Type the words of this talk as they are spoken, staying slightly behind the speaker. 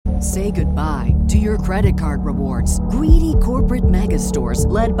Say goodbye to your credit card rewards. Greedy corporate mega stores,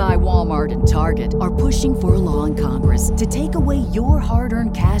 led by Walmart and Target, are pushing for a law in Congress to take away your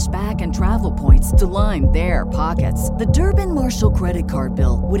hard-earned cash back and travel points to line their pockets. The Durbin-Marshall credit card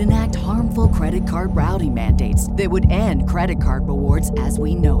bill would enact harmful credit card routing mandates that would end credit card rewards as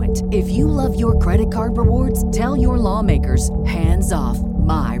we know it. If you love your credit card rewards, tell your lawmakers, hands off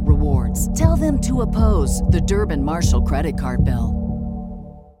my rewards. Tell them to oppose the Durbin-Marshall credit card bill.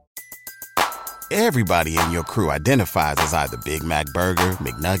 Everybody in your crew identifies as either Big Mac Burger,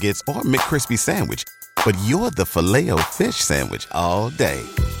 McNuggets, or McCrispy Sandwich. But you're the Filet-O-Fish Sandwich all day.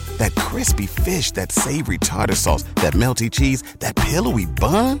 That crispy fish, that savory tartar sauce, that melty cheese, that pillowy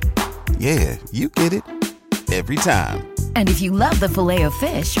bun. Yeah, you get it. Every time. And if you love the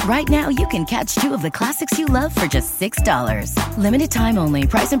Filet-O-Fish, right now you can catch two of the classics you love for just $6. Limited time only.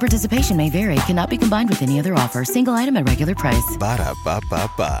 Price and participation may vary. Cannot be combined with any other offer. Single item at regular price.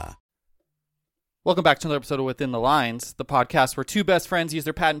 Ba-da-ba-ba-ba. Welcome back to another episode of Within the Lines, the podcast where two best friends use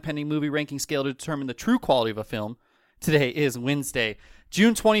their patent-pending movie ranking scale to determine the true quality of a film. Today is Wednesday,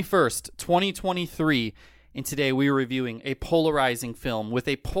 June 21st, 2023, and today we are reviewing a polarizing film with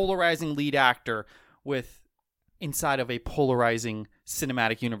a polarizing lead actor with inside of a polarizing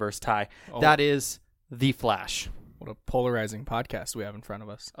cinematic universe tie. Oh. That is The Flash. What a polarizing podcast we have in front of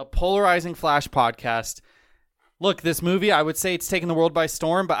us. A polarizing Flash podcast. Look, this movie, I would say it's taken the world by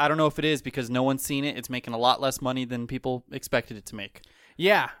storm, but I don't know if it is because no one's seen it. It's making a lot less money than people expected it to make.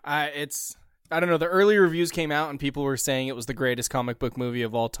 Yeah, I don't know. The early reviews came out and people were saying it was the greatest comic book movie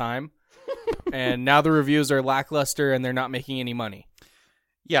of all time. And now the reviews are lackluster and they're not making any money.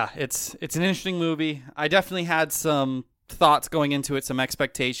 Yeah, it's an interesting movie. I definitely had some thoughts going into it, some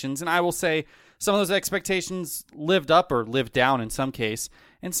expectations, and I will say some of those expectations lived up or lived down in some case,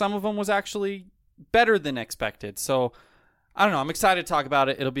 and some of them was actually better than expected. So, I don't know. I'm excited to talk about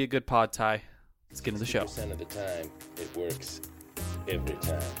it. It'll be a good pod, Ty. Let's get into the show. 60% of the time, it works every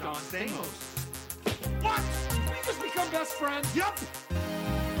time. Don Stamos. What? We just become best friends? Yup.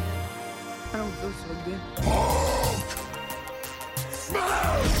 I don't feel so good.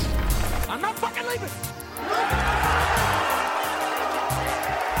 Smash! I'm not fucking leaving.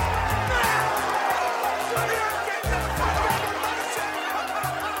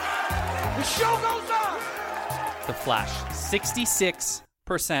 The show goes on! The Flash,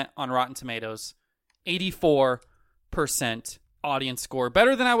 66% on Rotten Tomatoes, 84% audience score.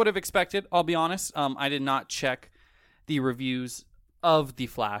 Better than I would have expected, I'll be honest. I did not check the reviews of The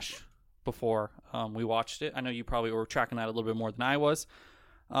Flash before we watched it. I know you probably were tracking that a little bit more than I was.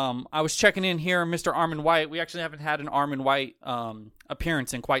 I was checking in here, Mr. Armond White. We actually haven't had an Armond White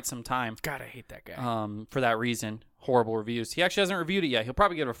appearance in quite some time. God, I hate that guy. For that reason. Horrible reviews. He actually hasn't reviewed it yet. He'll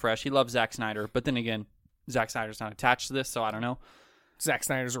probably give it a fresh. He loves Zack Snyder. But then again, Zack Snyder's not attached to this, so I don't know. Zack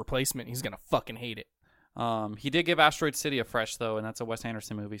Snyder's replacement. He's going to fucking hate it. He did give Asteroid City a fresh, though, and that's a Wes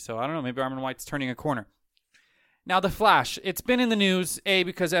Anderson movie. So I don't know. Maybe Armond White's turning a corner. Now, The Flash. It's been in the news,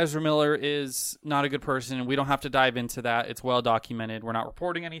 because Ezra Miller is not a good person, and we don't have to dive into that. It's well documented. We're not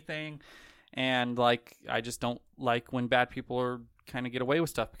reporting anything. And, I just don't like when bad people are kind of get away with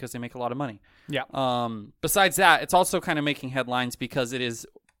stuff because they make a lot of money. Yeah. Besides that, it's also kind of making headlines because it is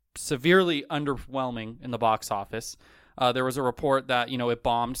severely underwhelming in the box office. There was a report that, it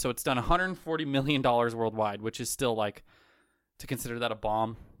bombed. So it's done $140 million worldwide, which is still to consider that a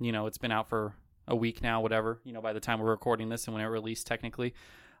bomb. It's been out for a week now, whatever, by the time we're recording this and when it released technically.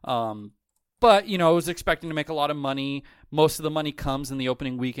 But, I was expecting to make a lot of money. Most of the money comes in the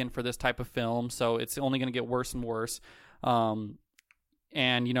opening weekend for this type of film. So it's only going to get worse and worse. And,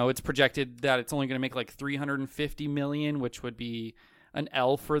 it's projected that it's only going to make $350 million, which would be an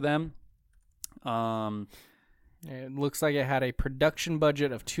L for them. It looks like it had a production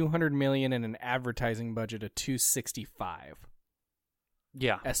budget of $200 million and an advertising budget of $265.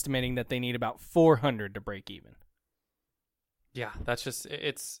 Yeah. Estimating that they need about $400 to break even. Yeah, that's just,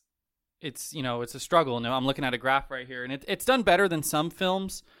 it's a struggle. Now I'm looking at a graph right here, and it's done better than some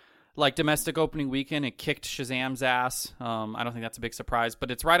films. Like domestic opening weekend, it kicked Shazam's ass. I don't think that's a big surprise,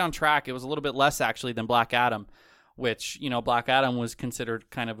 but it's right on track. It was a little bit less, actually, than Black Adam, which, Black Adam was considered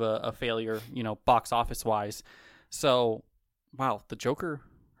kind of a failure, box office-wise. So, wow, the Joker,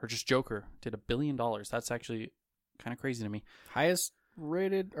 or just Joker, did $1 billion. That's actually kind of crazy to me. Highest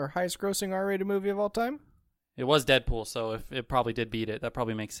rated or highest grossing R-rated movie of all time? It was Deadpool, so if it probably did beat it. That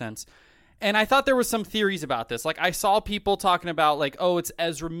probably makes sense. And I thought there was some theories about this. I saw people talking about, it's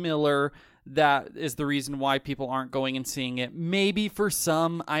Ezra Miller. That is the reason why people aren't going and seeing it. Maybe for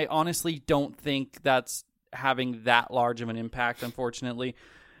some. I honestly don't think that's having that large of an impact, unfortunately.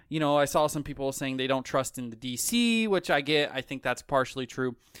 I saw some people saying they don't trust in the DC, which I get. I think that's partially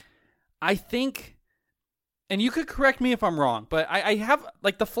true. I think, and you could correct me if I'm wrong, but I have,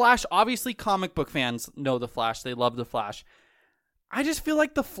 like, the Flash, obviously comic book fans know the Flash. They love the Flash. I just feel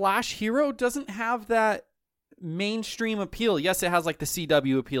like the Flash hero doesn't have that mainstream appeal. Yes, it has, like, the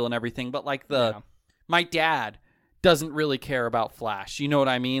CW appeal and everything, but, like, my dad doesn't really care about Flash. You know what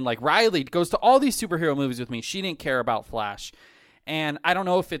I mean? Like, Riley goes to all these superhero movies with me. She didn't care about Flash. And I don't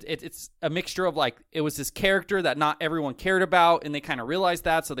know if it's a mixture of, like, it was this character that not everyone cared about, and they kind of realized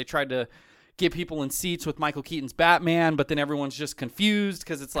that, so they tried to get people in seats with Michael Keaton's Batman, but then everyone's just confused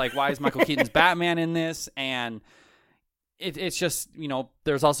because it's like, why is Michael Keaton's Batman in this? And it's just, you know,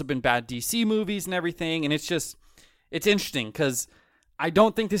 there's also been bad DC movies and everything, and it's interesting because I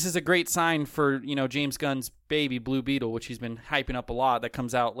don't think this is a great sign for, you know, James Gunn's baby, Blue Beetle, which he's been hyping up a lot, that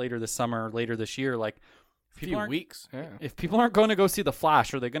comes out later this summer, later this year. Like, if people aren't going to go see The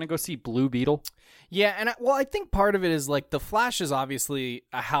Flash, are they going to go see Blue Beetle? Yeah, and I think part of it is, like, The Flash is obviously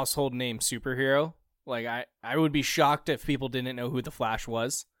a household name superhero. Like, I would be shocked if people didn't know who The Flash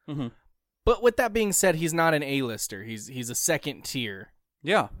was. Mm-hmm. But with that being said, he's not an A-lister. He's a second tier.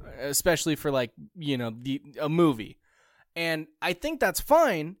 Yeah. Especially for, like, you know, a movie. And I think that's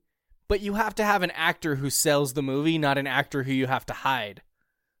fine, but you have to have an actor who sells the movie, not an actor who you have to hide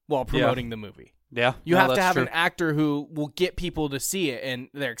while promoting the movie. Yeah. You have to have an actor who will get people to see it, and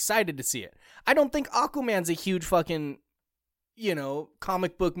they're excited to see it. I don't think Aquaman's a huge fucking, you know,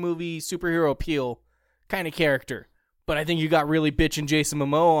 comic book movie, superhero appeal kind of character. But I think you got really bitchin' Jason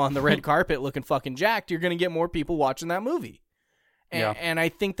Momoa on the red carpet looking fucking jacked. You're going to get more people watching that movie. And I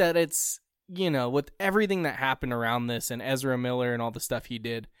think that it's, you know, with everything that happened around this and Ezra Miller and all the stuff he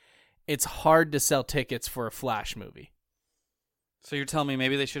did, it's hard to sell tickets for a Flash movie. So you're telling me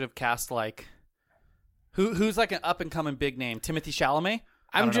maybe they should have cast, like, who's like an up-and-coming big name? Timothy Chalamet?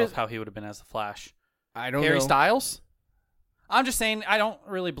 I don't know how he would have been as the Flash. I don't know. Harry Styles? I'm just saying, I don't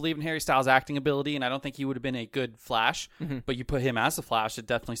really believe in Harry Styles' acting ability, and I don't think he would have been a good Flash. Mm-hmm. But you put him as the Flash, it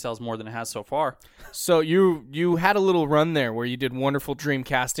definitely sells more than it has so far. So you had a little run there where you did wonderful dream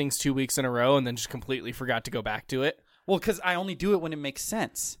castings 2 weeks in a row and then just completely forgot to go back to it? Well, because I only do it when it makes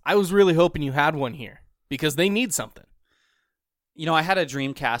sense. I was really hoping you had one here, because they need something. You know, I had a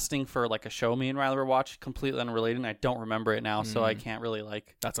dream casting for, like, a show me and Riley were watching, completely unrelated, and I don't remember it now, so I can't really,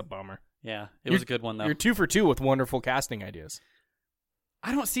 like... That's a bummer. Yeah, it was a good one, though. You're 2 for 2 with wonderful casting ideas.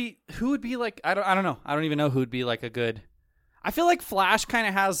 I don't see who would be, like... I don't know. I don't even know who would be, like, a good... I feel like Flash kind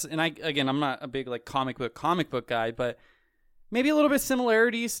of has... And I'm not a big, like, comic book guy, but maybe a little bit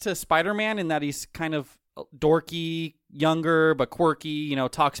similarities to Spider-Man in that he's kind of dorky, younger, but quirky, you know,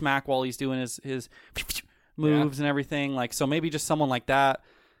 talks smack while he's doing his moves and everything. Like, so maybe just someone like that.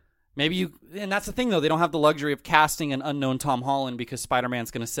 Maybe and that's the thing, though, they don't have the luxury of casting an unknown Tom Holland because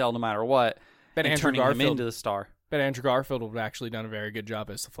Spider-Man's going to sell no matter what, and turning him into the star. Bet Andrew Garfield would have actually done a very good job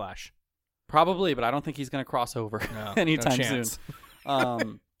as the Flash. Probably, but I don't think he's going to cross over anytime soon.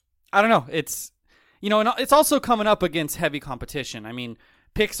 I don't know. It's, you know, and it's also coming up against heavy competition. I mean,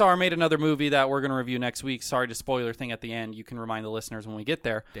 Pixar made another movie that we're going to review next week. Sorry to spoiler thing at the end. You can remind the listeners when we get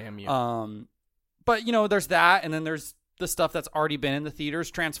there. Damn you. But, you know, there's that, and then there's the stuff that's already been in the theaters.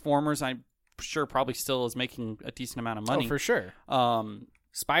 Transformers, I'm sure, probably still is making a decent amount of money. Oh, for sure.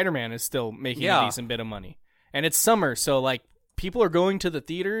 Spider-Man is still making a decent bit of money. And it's summer, so, like, people are going to the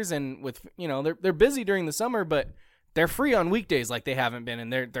theaters, and with, you know, they're busy during the summer, but they're free on weekdays like they haven't been,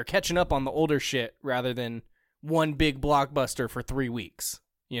 and they're catching up on the older shit rather than one big blockbuster for 3 weeks,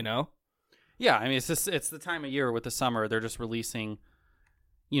 you know? Yeah, I mean, it's the time of year with the summer. They're just releasing,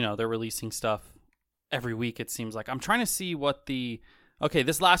 you know, they're releasing stuff every week, it seems like. I'm trying to see what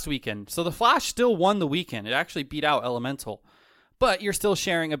this last weekend. So The Flash still won the weekend. It actually beat out Elemental. But you're still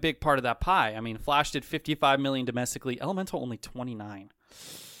sharing a big part of that pie. I mean, Flash did $55 million domestically. Elemental only $29.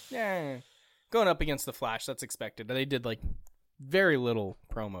 Yeah. Going up against The Flash, that's expected. They did, like, very little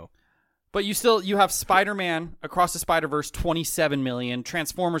promo. But you have Spider-Man Across the Spider-Verse, $27 million.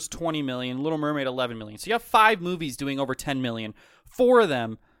 Transformers, $20 million. Little Mermaid, $11 million. So you have 5 movies doing over $10 million. 4 of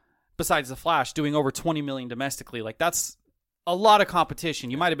them, besides The Flash, doing over $20 million domestically. Like, that's a lot of competition.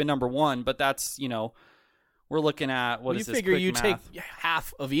 You might have been number 1, but that's, you know, we're looking at, what is this, figure you math? take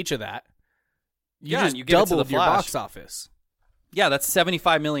half of each of that. You just you doubled your box office. Yeah, that's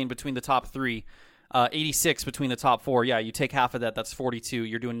 $75 million between the top 3. 86 between the top 4. Yeah, you take half of that, that's 42.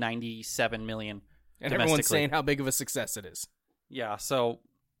 You're doing $97 million. And everyone's saying how big of a success it is. Yeah, so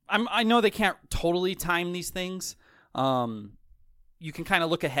I know they can't totally time these things. You can kind of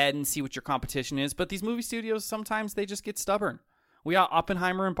look ahead and see what your competition is, but these movie studios, sometimes they just get stubborn. We got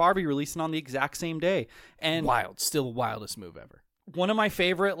Oppenheimer and Barbie releasing on the exact same day. And wild. Still the wildest move ever. One of my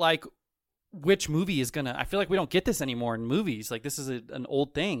favorite, like, which movie is gonna. I feel like we don't get this anymore in movies. Like this is an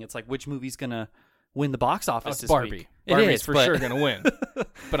old thing. It's like which movie's gonna win the box office It's this Barbie. week. Barbie It is is for but- sure going to win.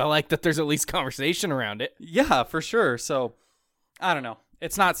 But I like that there's at least conversation around it. Yeah, for sure. So I don't know.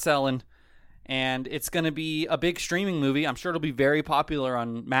 It's not selling, and it's going to be a big streaming movie. I'm sure it'll be very popular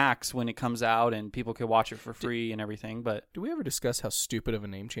on Max when it comes out, and people can watch it for free and everything. But Did we ever discuss how stupid of a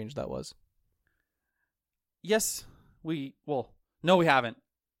name change that was? yes, no, we haven't.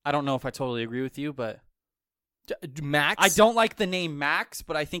 I don't know if I totally agree with you, but Max? I don't like the name Max,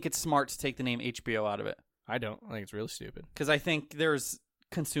 but I think it's smart to take the name HBO out of it. I don't. I think it's really stupid. Because I think there's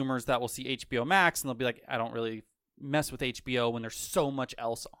consumers that will see HBO Max and they'll be like, I don't really mess with HBO when there's so much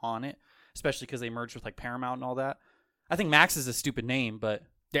else on it, especially because they merged with like Paramount and all that. I think Max is a stupid name, but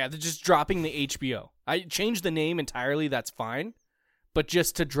Yeah, they're just dropping the HBO. I changed the name entirely, that's fine. But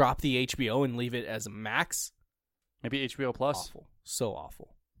just to drop the HBO and leave it as Max? maybe HBO Plus. Awful. So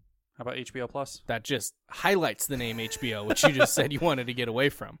awful. How about HBO Plus? That just highlights the name HBO, which you just said you wanted to get away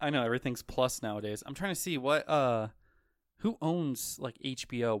from. I know everything's Plus nowadays. I'm trying to see who owns like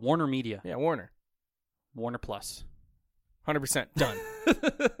HBO? Warner Media. Yeah, Warner. Warner Plus. 100% done.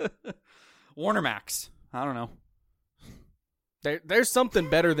 Warner Max. I don't know. There's something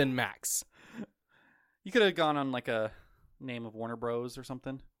better than Max. You could have gone on like a name of Warner Bros or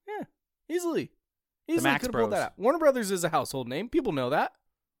something. Yeah, easily. Max could have pulled Bros. that out. Warner Brothers is a household name. People know that.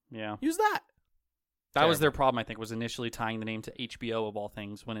 Yeah. Use that. That was their problem, I think, was initially tying the name to HBO of all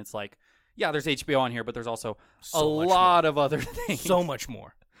things when it's like, yeah, there's HBO on here, but there's also a lot of other things. So much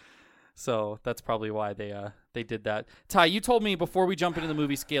more. So that's probably why they did that. Ty, you told me before we jump into the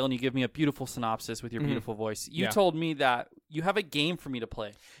movie scale and you give me a beautiful synopsis with your beautiful voice, you told me that you have a game for me to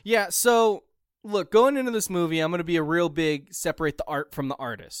play. Yeah, so look, going into this movie, I'm going to be a real big separate the art from the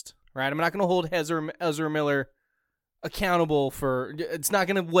artist, right? I'm not going to hold Ezra Miller accountable for, it's not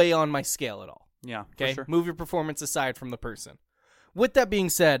going to weigh on my scale at all. Yeah, Okay, for sure. movie performance aside from the person. With that being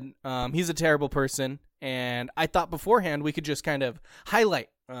said, he's a terrible person, and I thought beforehand we could just kind of highlight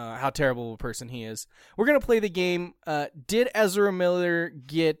how terrible of a person he is. We're going to play the game, did Ezra Miller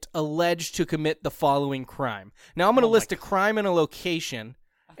get alleged to commit the following crime? Now I'm going to list a crime and a location.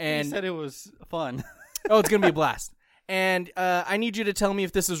 And you said it was fun. oh, it's going to be a blast. And I need you to tell me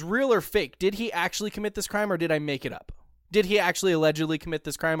if this is real or fake. Did he actually commit this crime or did I make it up? Did he actually allegedly commit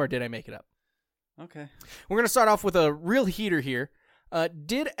this crime or did I make it up? Okay. We're going to start off with a real heater here.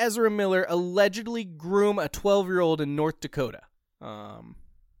 Did Ezra Miller allegedly groom a 12-year-old in North Dakota? Oh,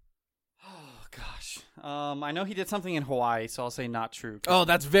 gosh. I know he did something in Hawaii, so I'll say not true. Oh,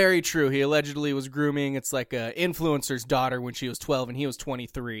 that's very true. He allegedly was grooming. It's like an influencer's daughter when she was 12 and he was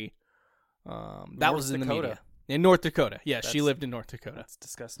 23. That was in the media. In North Dakota. Yes, she lived in North Dakota. That's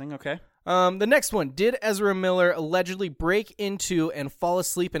disgusting. Okay. The next one. Did Ezra Miller allegedly break into and fall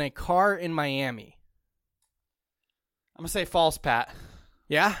asleep in a car in Miami? I'm going to say false, Pat.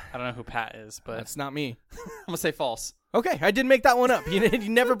 Yeah? I don't know who Pat is, but That's not me. I'm going to say false. Okay, I did make that one up. He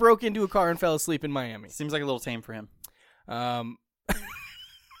never broke into a car and fell asleep in Miami. Seems like a little tame for him.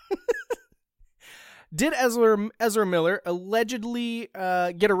 Did Ezra Miller allegedly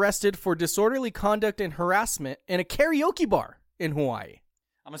get arrested for disorderly conduct and harassment in a karaoke bar in Hawaii?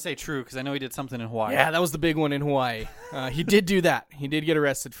 I'm going to say true because I know he did something in Hawaii. Yeah, that was the big one in Hawaii. He did do that. He did get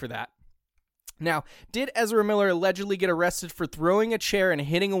arrested for that. Now, did Ezra Miller allegedly get arrested for throwing a chair and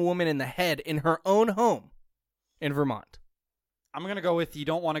hitting a woman in the head in her own home in Vermont? I'm going to go with you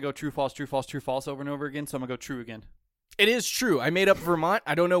don't want to go true, false, true, false, true, false over and over again, so I'm going to go true again. It is true. I made up Vermont.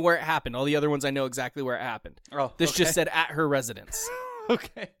 I don't know where it happened. All the other ones I know exactly where it happened. Oh, This okay. just said at her residence.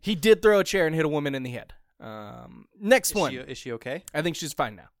 Okay. He did throw a chair and hit a woman in the head. Next one. Is she okay? I think she's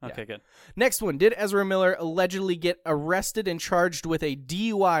fine now. Okay, Yeah. good. Next one. Did Ezra Miller allegedly get arrested and charged with a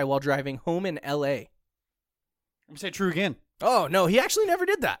DUI while driving home in L.A.? I'm going to say true again. Oh, no. He actually never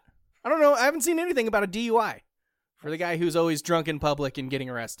did that. I don't know. I haven't seen anything about a DUI for the guy who's always drunk in public and getting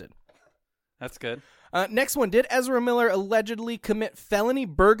arrested. That's good. Next one. Did Ezra Miller allegedly commit felony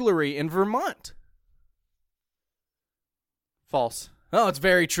burglary in Vermont? False. Oh, it's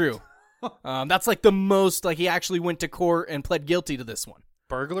very true. That's like the most, like he actually went to court and pled guilty to this one.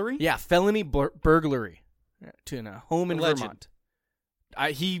 Burglary? Yeah, felony burglary to a home in Alleged. Vermont.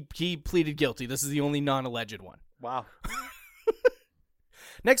 He pleaded guilty. This is the only non-alleged one. Wow.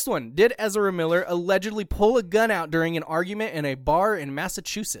 Next one. Did Ezra Miller allegedly pull a gun out during an argument in a bar in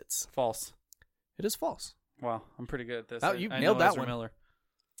Massachusetts? False. It is false. Wow, I'm pretty good at this. Oh, you I nailed know that Ezra one. Miller.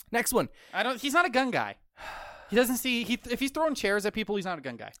 Next one. He's not a gun guy. He doesn't see if he's throwing chairs at people, he's not a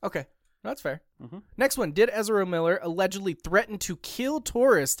gun guy. Okay, that's fair. Mm-hmm. Next one. Did Ezra Miller allegedly threaten to kill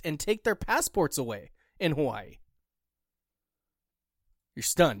tourists and take their passports away in Hawaii? You're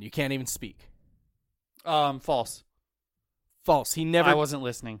stunned. You can't even speak. False. False. He never... I wasn't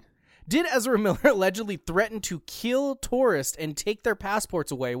listening. Did Ezra Miller allegedly threaten to kill tourists and take their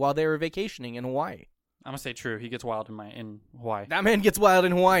passports away while they were vacationing in Hawaii? I'm going to say true. He gets wild in Hawaii. That man gets wild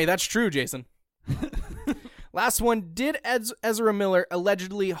in Hawaii. That's true, Jason. Last one. Did Ezra Miller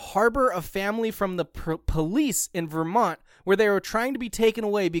allegedly harbor a family from the police in Vermont where they were trying to be taken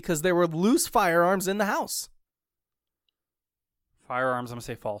away because there were loose firearms in the house? Firearms, I'm going to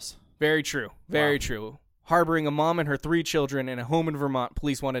say false. Very true. Very true. Harboring a mom and her 3 children in a home in Vermont,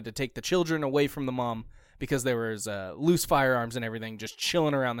 police wanted to take the children away from the mom because there was loose firearms and everything just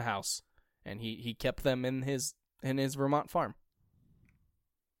chilling around the house. And he kept them in his Vermont farm.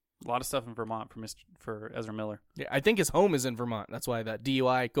 A lot of stuff in Vermont for Ezra Miller. Yeah, I think his home is in Vermont. That's why that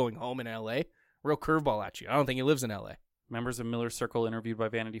DUI going home in L.A. Real curveball at you. I don't think he lives in L.A. Members of Miller's circle interviewed by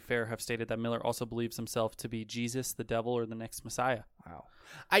Vanity Fair have stated that Miller also believes himself to be Jesus, the devil, or the next Messiah. Wow.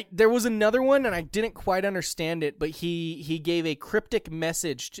 There was another one, and I didn't quite understand it, but he gave a cryptic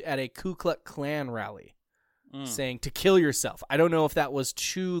message at a Ku Klux Klan rally saying to kill yourself. I don't know if that was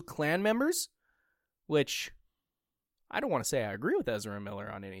 2 Klan members, which I don't want to say I agree with Ezra Miller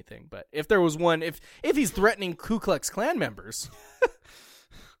on anything, but if there was one, if he's threatening Ku Klux Klan members...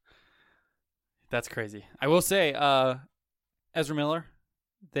 That's crazy. I will say, Ezra Miller,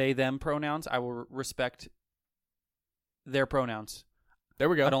 they, them pronouns, I will respect their pronouns. There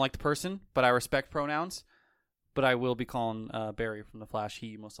we go. I don't like the person, but I respect pronouns. But I will be calling Barry from The Flash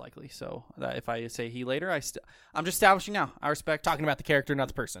he, most likely. So if I say he later, I'm just establishing now. I respect talking about the character, not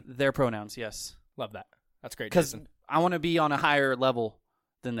the person. Their pronouns, yes. Love that. That's great. Because I want to be on a higher level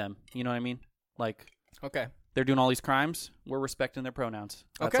than them. You know what I mean? Like, okay, they're doing all these crimes. We're respecting their pronouns.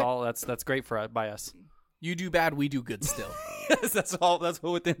 That's okay. all. That's great by us. You do bad, we do good. Still, yes, that's all. That's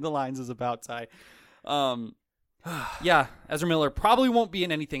what Within the Lines is about, Ty. Yeah, Ezra Miller probably won't be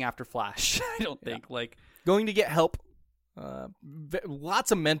in anything after Flash. I don't think. Yeah. Like, going to get help.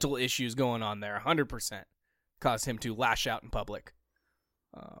 Lots of mental issues going on there. 100% caused him to lash out in public.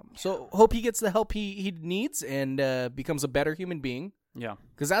 So hope he gets the help he needs and becomes a better human being. Yeah,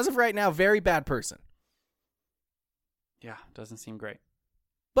 because as of right now, very bad person. Yeah, doesn't seem great.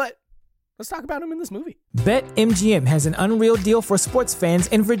 But let's talk about him in this movie. BetMGM has an unreal deal for sports fans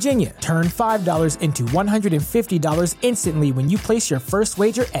in Virginia. Turn $5 into $150 instantly when you place your first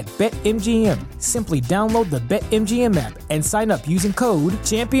wager at BetMGM. Simply download the BetMGM app and sign up using code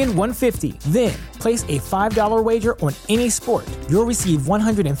Champion150. Then, place a $5 wager on any sport. You'll receive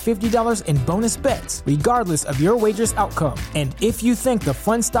 $150 in bonus bets, regardless of your wager's outcome. And if you think the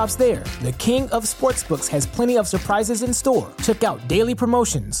fun stops there, the King of Sportsbooks has plenty of surprises in store. Check out daily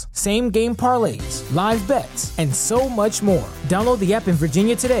promotions, same-game parlays, live bets, and so much more. Download the app in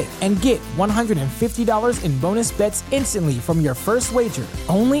Virginia today and get $150 in bonus bets instantly from your first wager.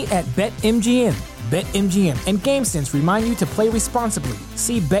 Only at BetMGM. BetMGM and GameSense remind you to play responsibly.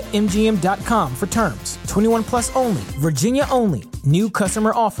 See BetMGM.com for terms. 21 plus only. Virginia only. New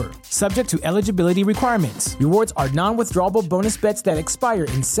customer offer. Subject to eligibility requirements. Rewards are non-withdrawable bonus bets that expire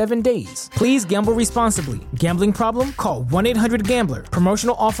in 7 days. Please gamble responsibly. Gambling problem? Call 1-800-GAMBLER.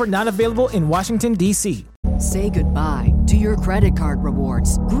 Promotional offer not available in Washington, D.C. Say goodbye to your credit card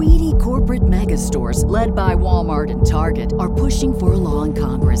rewards. Greedy corporate mega stores, led by Walmart and Target, are pushing for a law in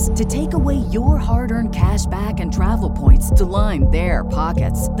Congress to take away your hard-earned cash back and travel points to line their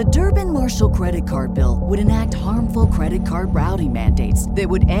pockets. The Durbin-Marshall credit card bill would enact harmful credit card routing mandates that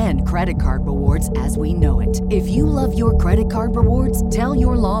would end credit card rewards as we know it. If you love your credit card rewards, tell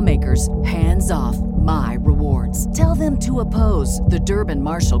your lawmakers, hands off my rewards. Tell them to oppose the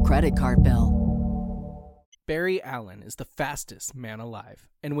Durbin-Marshall credit card bill. Barry Allen is the fastest man alive,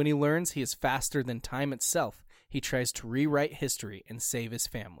 and when he learns he is faster than time itself, he tries to rewrite history and save his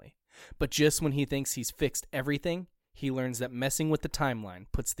family. But just when he thinks he's fixed everything, he learns that messing with the timeline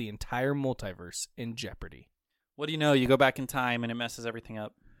puts the entire multiverse in jeopardy. What do you know? You go back in time and it messes everything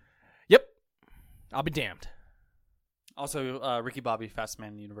up. Yep. I'll be damned. Also, Ricky Bobby, fastest man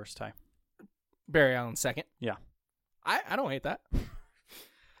in the universe, Ty. Barry Allen second. Yeah. I don't hate that.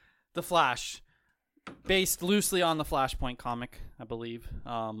 The Flash. Based loosely on the Flashpoint comic, I believe.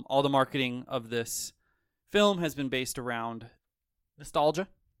 All the marketing of this film has been based around nostalgia.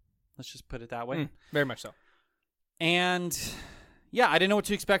 Let's just put it that way. Very much so. And, yeah, I didn't know what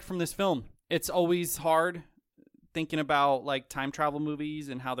to expect from this film. It's always hard thinking about, like, time travel movies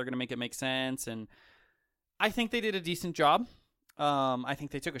and how they're going to make it make sense. And I think they did a decent job. I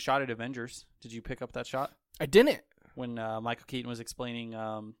think they took a shot at Avengers. Did you pick up that shot? I didn't. When Michael Keaton was explaining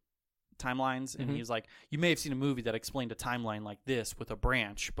timelines, and he was like, you may have seen a movie that explained a timeline like this with a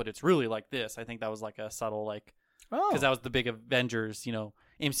branch, but it's really like this. I think that was like a subtle, like, Oh. that was the big Avengers,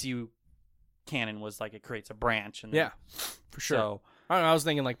 MCU canon was like it creates a branch. And Yeah, for sure. So, I don't know, I was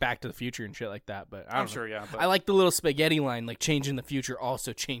thinking like Back to the Future and shit like that, but I don't I'm know. sure, yeah. But I like the little spaghetti line, like changing the future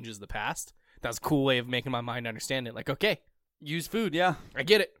also changes the past. That's a cool way of making my mind understand it. Like, okay, use food, yeah. I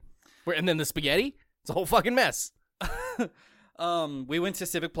get it. And then the spaghetti, it's a whole fucking mess. We went to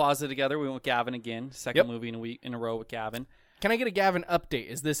Civic Plaza together. We went with Gavin again. Second movie in a row with Gavin. Can I get a Gavin update?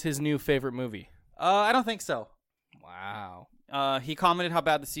 Is this his new favorite movie? I don't think so. Wow. He commented how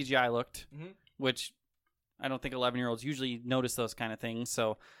bad the CGI looked, which I don't think 11-year-olds usually notice those kind of things.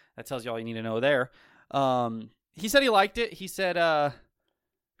 So that tells you all you need to know there. He said he liked it. He said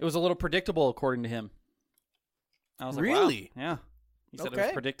it was a little predictable, according to him. I was like, really? wow. Yeah. He said it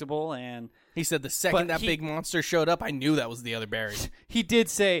was predictable, and he said the second that big monster showed up, I knew that was the other Barry. He did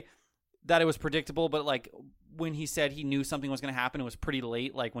say that it was predictable, but like when he said he knew something was going to happen, it was pretty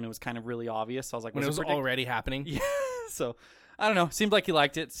late, like when it was kind of really obvious. So I was like, when it was already happening? Yeah. So I don't know. Seemed like he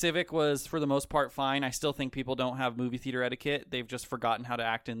liked it. Civic was, for the most part, fine. I still think people don't have movie theater etiquette. They've just forgotten how to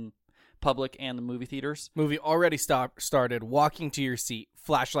act in public and the movie theaters. Movie already started, walking to your seat,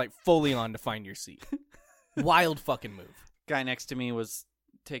 flashlight fully on to find your seat. Wild fucking move. Guy next to me was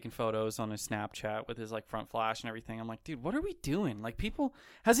taking photos on his Snapchat with his like front flash and everything. I'm like, dude, what are we doing? Like, people,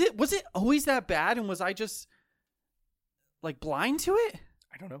 was it always that bad? And was I just like blind to it?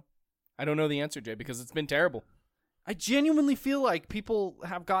 I don't know. I don't know the answer, Jay, because it's been terrible. I genuinely feel like people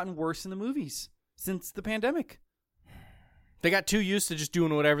have gotten worse in the movies since the pandemic. They got too used to just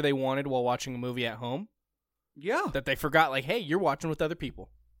doing whatever they wanted while watching a movie at home. Yeah. That they forgot, like, hey, you're watching with other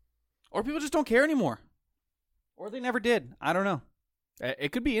people. Or people just don't care anymore. Or they never did. I don't know.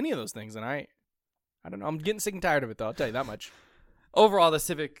 It could be any of those things, and I don't know. I'm getting sick and tired of it, though. I'll tell you that much. Overall, the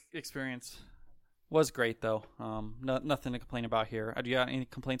Civic experience was great, though. Nothing to complain about here. Do you have any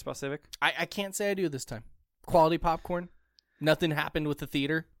complaints about Civic? I can't say I do this time. Quality popcorn. Nothing happened with the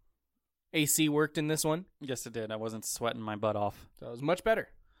theater. AC worked in this one. Yes, it did. I wasn't sweating my butt off. So it was much better.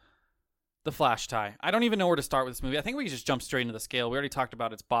 The Flash tie. I don't even know where to start with this movie. I think we can just jump straight into the scale. We already talked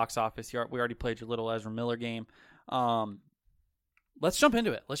about its box office. We already played your little Ezra Miller game. Let's jump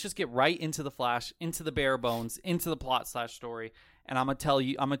into it. Let's just get right into the Flash, into the bare bones, into the plot/story. And I'm gonna tell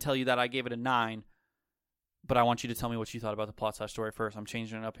you that I gave it a 9. But I want you to tell me what you thought about the plot/story first. I'm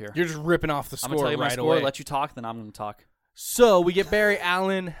changing it up here. You're just ripping off the score I'm gonna tell you my right score, away. Let you talk, then I'm gonna talk. So we get Barry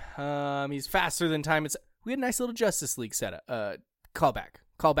Allen. He's faster than time. We had a nice little Justice League setup.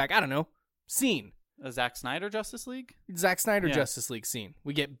 Callback. I don't know. Scene. A Zack Snyder Justice League? Zack Snyder Justice League scene.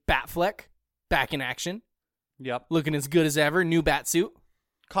 We get Batfleck back in action. Yep. Looking as good as ever. New bat suit.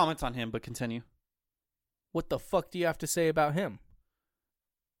 Comments on him, but continue. What the fuck do you have to say about him?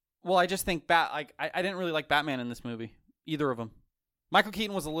 Well, I just think I didn't really like Batman in this movie. Either of them. Michael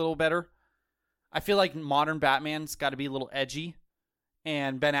Keaton was a little better. I feel like modern Batman's got to be a little edgy.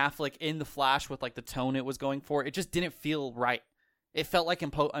 And Ben Affleck in The Flash with like the tone it was going for, it just didn't feel right. It felt like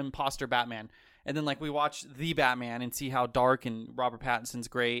imposter Batman. And then like we watch The Batman and see how dark and Robert Pattinson's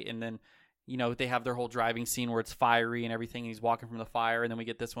great. And then, they have their whole driving scene where it's fiery and everything. And he's walking from the fire. And then we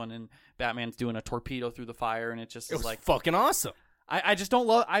get this one and Batman's doing a torpedo through the fire. And it just is like fucking awesome. I just don't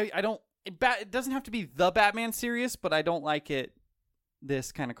love, it doesn't have to be the Batman serious, but I don't like it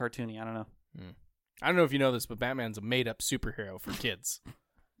this kind of cartoony. I don't know. I don't know if you know this, but Batman's a made-up superhero for kids.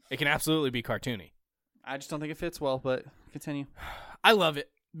 It can absolutely be cartoony. I just don't think it fits well, but continue. I love it.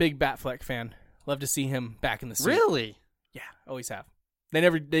 Big Batfleck fan. Love to see him back in the suit. Really? Yeah, always have. They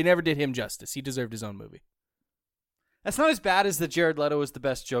never did him justice. He deserved his own movie. That's not as bad as the Jared Leto is the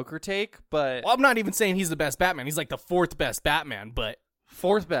best Joker take, but... Well, I'm not even saying he's the best Batman. He's like the 4th best Batman, but...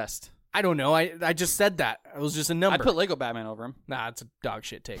 4th best. I don't know. I just said that. It was just a number. I'd put Lego Batman over him. Nah, it's a dog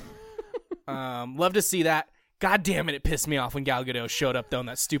shit take. Love to see that. God damn it pissed me off when Gal Gadot showed up, though, and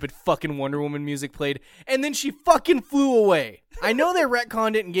that stupid fucking Wonder Woman music played, and then she fucking flew away. I know they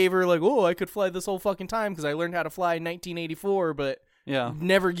retconned it and gave her, like, I could fly this whole fucking time because I learned how to fly in 1984, but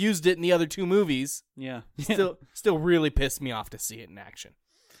never used it in the other 2 movies. Yeah. Still really pissed me off to see it in action.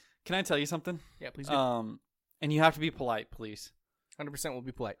 Can I tell you something? Yeah, please do. And you have to be polite, please. 100% will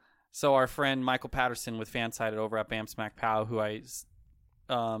be polite. So our friend Michael Patterson with Fansided over at Bam Smack Pow, who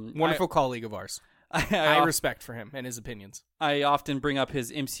wonderful colleague of ours. I respect for him and his opinions. I often bring up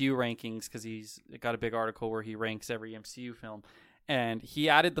his MCU rankings because he's got a big article where he ranks every MCU film. And he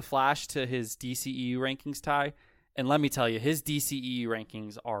added The Flash to his DCEU rankings tie. And let me tell you, his DCEU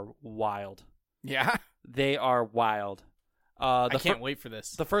rankings are wild. Yeah? They are wild. I can't wait for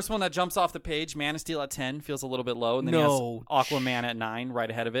this. The first one that jumps off the page, Man of Steel at 10, feels a little bit low. And then he has Aquaman at 9, right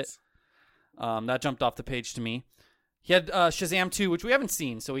ahead of it. That jumped off the page to me. He had Shazam 2, which we haven't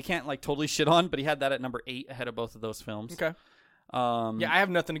seen, so we can't like totally shit on, but he had that at number 8 ahead of both of those films. Okay. Yeah, I have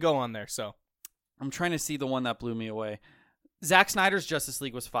nothing to go on there, so. I'm trying to see the one that blew me away. Zack Snyder's Justice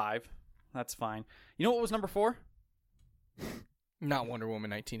League was 5. That's fine. You know what was number 4? Not Wonder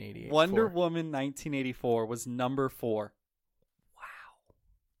Woman 1988. Wonder Woman 1984 was number 4.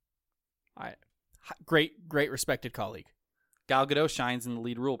 Wow. Great respected colleague. Gal Gadot shines in the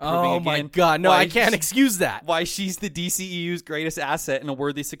lead role. Proving Oh again my God. No, I can't excuse that. Why she's the DCEU's greatest asset and a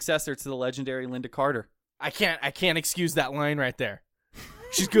worthy successor to the legendary Linda Carter. I can't excuse that line right there.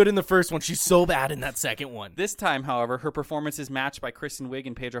 She's good in the first one. She's so bad in that second one. This time, however, her performance is matched by Kristen Wiig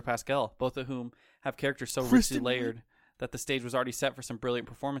and Pedro Pascal, both of whom have characters so richly layered that the stage was already set for some brilliant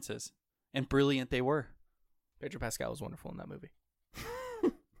performances. And brilliant they were. Pedro Pascal was wonderful in that movie.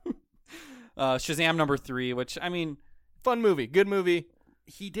 Shazam number 3, which, I mean... Fun movie. Good movie.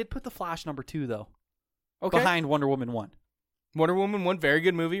 He did put The Flash number 2, though. Okay. Behind Wonder Woman 1. Wonder Woman 1, very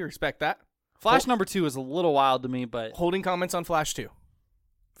good movie. Respect that. Flash number 2 is a little wild to me, but... Holding comments on Flash 2.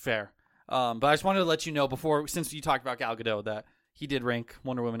 Fair. But I just wanted to let you know before, since you talked about Gal Gadot, that he did rank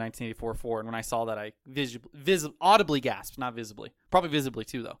Wonder Woman 1984 4, and when I saw that, I audibly gasped, not visibly. Probably visibly,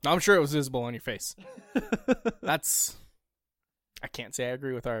 too, though. I'm sure it was visible on your face. That's... I can't say I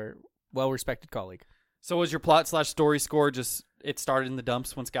agree with our well-respected colleague. So was your plot/story score just, it started in the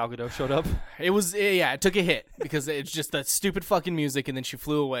dumps once Gal Gadot showed up? It was, yeah, it took a hit, because it's just that stupid fucking music, and then she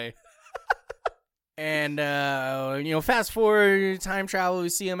flew away. And, fast forward, time travel, we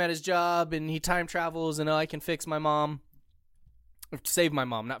see him at his job, and he time travels, and I can fix my mom. Save my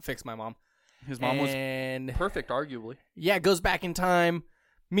mom, not fix my mom. His mom was perfect, arguably. Yeah, goes back in time,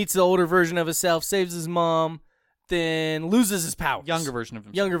 meets the older version of himself, saves his mom, then loses his powers. Younger version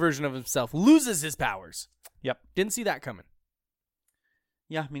of himself. Loses his powers. Yep. Didn't see that coming.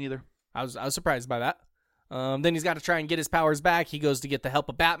 Yeah, me neither. I was surprised by that. Then he's got to try and get his powers back. He goes to get the help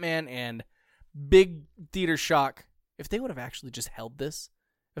of Batman, and big theater shock. If they would have actually just held this,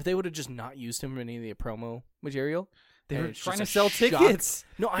 if they would have just not used him in any of the promo material, they were trying to sell tickets.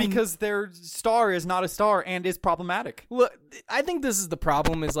 No, because their star is not a star and is problematic. Look, I think this is the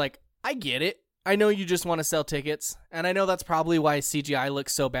problem. Is like, I get it. I know you just want to sell tickets, and I know that's probably why CGI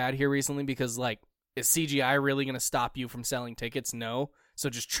looks so bad here recently, because, like, is CGI really going to stop you from selling tickets? No. So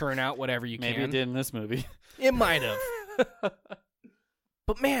just churn out whatever you can. Maybe it did in this movie. It might have.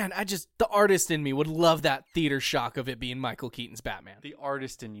 But, man, the artist in me would love that theater shock of it being Michael Keaton's Batman. The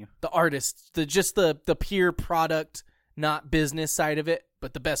artist in you. The artist. The pure product, not business side of it,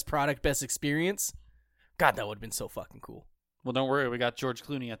 but the best product, best experience. God, that would have been so fucking cool. Well, don't worry. We got George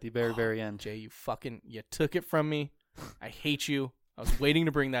Clooney at the very, very end. Jay, you took it from me. I hate you. I was waiting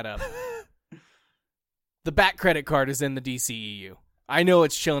to bring that up. The Bat credit card is in the DCEU. I know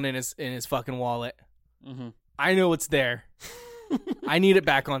it's chilling in his fucking wallet. Mm-hmm. I know it's there. I need it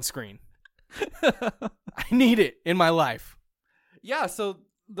back on screen. I need it in my life. Yeah, so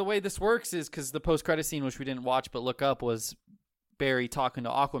the way this works is because the post-credit scene, which we didn't watch but look up, was Barry talking to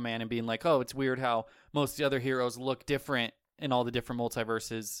Aquaman and being like, oh, it's weird how most of the other heroes look different in all the different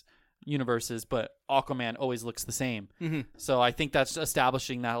universes, but Aquaman always looks the same. Mm-hmm. So I think that's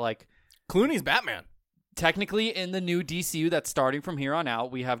establishing that, like, Clooney's Batman. Technically, in the new DCU that's starting from here on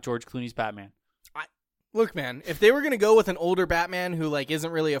out, we have George Clooney's Batman. Look, man, if they were going to go with an older Batman who, like,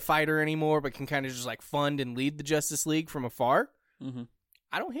 isn't really a fighter anymore but can kind of just, like, fund and lead the Justice League from afar,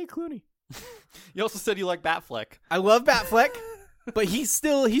 I don't hate Clooney. You also said you like Batfleck. I love Batfleck. But he's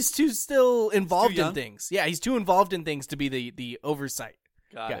still involved in things. Yeah, he's too involved in things to be the oversight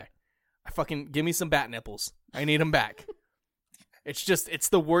guy. I fucking give me some bat nipples. I need them back. It's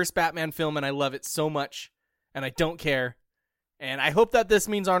the worst Batman film, and I love it so much, and I don't care. And I hope that this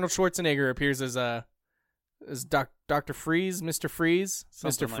means Arnold Schwarzenegger appears as Dr. Freeze, Mr. Freeze,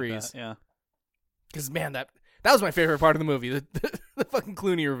 Something Mr. Freeze. Like that, yeah. Because man, that was my favorite part of the movie, the fucking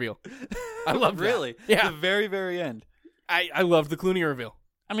Clooney reveal. I love really. That. Yeah, the very, very end. I loved the Clooney reveal.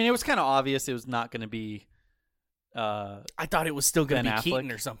 I mean, it was kind of obvious it was not going to be. I thought it was still going to be Ben Affleck.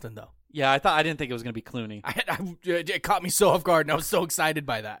 Keaton or something, though. Yeah, I didn't think it was going to be Clooney. It caught me so off guard, and I was so excited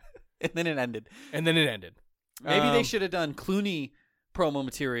by that. And then it ended. Maybe they should have done Clooney promo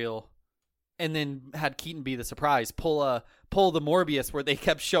material, and then had Keaton be the surprise. Pull the Morbius where they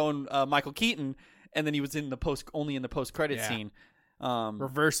kept showing Michael Keaton, and then he was only in the post credit scene.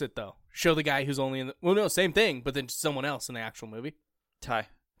 Reverse it though. Show the guy who's only in the... Well, no, same thing, but then someone else in the actual movie. Ty,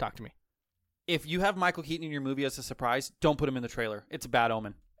 talk to me. If you have Michael Keaton in your movie as a surprise, don't put him in the trailer. It's a bad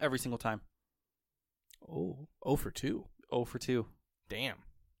omen every single time. Oh, 0 for 2. 0 for 2. Damn.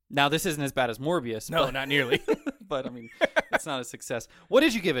 Now, this isn't as bad as Morbius. No, not nearly. but I mean, it's not a success. What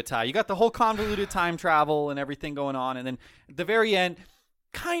did you give it, Ty? You got the whole convoluted time travel and everything going on, and then at the very end,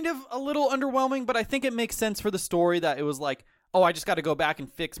 kind of a little underwhelming, but I think it makes sense for the story that it was like, oh, I just got to go back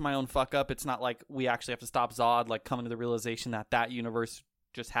and fix my own fuck up. It's not like we actually have to stop Zod, like coming to the realization that universe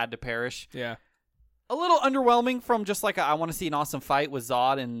just had to perish. Yeah. A little underwhelming from just like I want to see an awesome fight with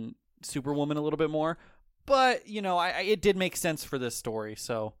Zod and Superwoman a little bit more. But, you know, it did make sense for this story,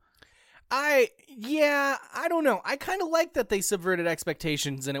 so. I don't know. I kind of like that they subverted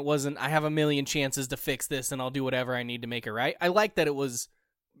expectations and it wasn't, I have a million chances to fix this and I'll do whatever I need to make it right. I like that it was,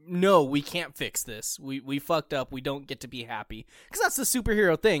 no, we can't fix this. We fucked up. We don't get to be happy. Because that's the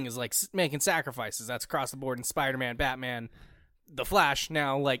superhero thing, is like making sacrifices. That's across the board in Spider-Man, Batman, The Flash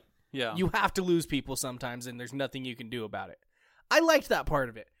now, like, yeah, you have to lose people sometimes, and there's nothing you can do about it. I liked that part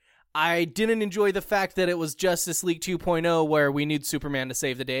of it. I didn't enjoy the fact that it was Justice League 2.0, where we need Superman to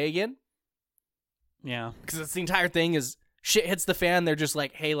save the day again. Yeah. Because that's the entire thing is shit hits the fan, they're just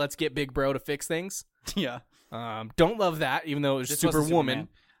like, hey, let's get Big Bro to fix things. Yeah. Don't love that, even though it was Superwoman.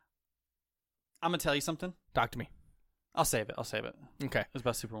 I'm going to tell you something. Talk to me. I'll save it. Okay. It was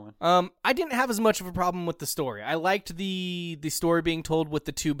about Superwoman. I didn't have as much of a problem with the story. I liked the story being told with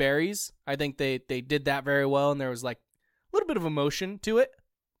the two Barrys. I think they did that very well, and there was like a little bit of emotion to it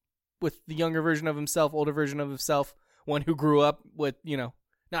with the younger version of himself, older version of himself, one who grew up with, you know,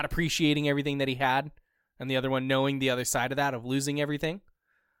 not appreciating everything that he had, and the other one knowing the other side of that, of losing everything.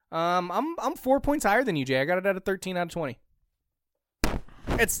 I'm 4 points higher than you, Jay. I got it at a 13 out of 20.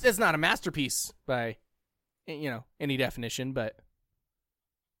 It's not a masterpiece by, you know, any definition, but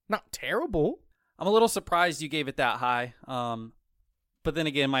not terrible. I'm a little surprised you gave it that high. But then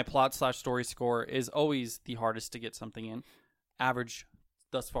again, my plot/story score is always the hardest to get something in. Average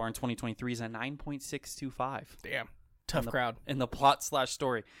thus far in 2023 is a 9.625. Damn. Tough crowd. In the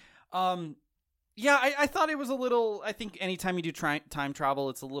plot/story. Yeah, I thought it was a little, I think anytime you do time travel,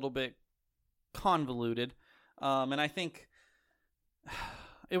 it's a little bit convoluted. And I think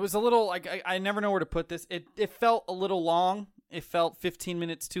it was a little, like, I never know where to put this. It felt a little long. It felt 15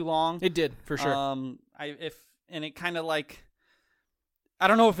 minutes too long. It did, for sure. And it kind of like, I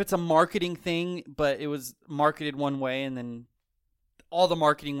don't know if it's a marketing thing, but it was marketed one way, and then all the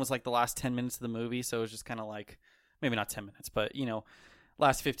marketing was like the last 10 minutes of the movie, so it was just kind of like, maybe not 10 minutes, but, you know,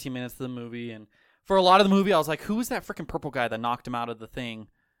 last 15 minutes of the movie. And for a lot of the movie, I was like, who was that freaking purple guy that knocked him out of the thing?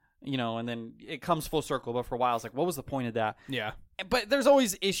 You know, and then it comes full circle, but for a while, I was like, what was the point of that? Yeah. But there's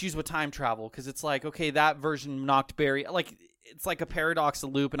always issues with time travel, because it's like, okay, that version knocked Barry, like, it's like a paradox, a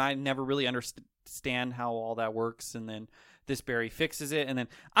loop, and I never really understand how all that works, and then this Barry fixes it, and then,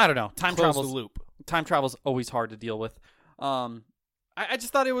 I don't know, time travel's always hard to deal with. I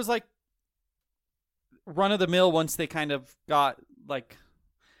just thought it was like run-of-the-mill once they kind of got, like,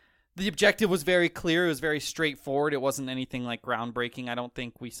 the objective was very clear. It was very straightforward. It wasn't anything like groundbreaking. I don't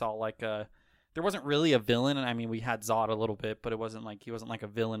think we saw like there wasn't really a villain. And I mean, we had Zod a little bit, but he wasn't like a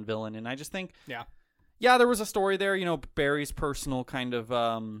villain. And I just think, yeah, there was a story there, you know, Barry's personal kind of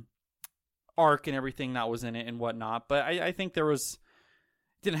arc and everything that was in it and whatnot. But I think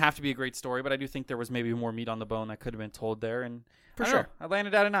didn't have to be a great story, but I do think there was maybe more meat on the bone that could have been told there. And for sure, I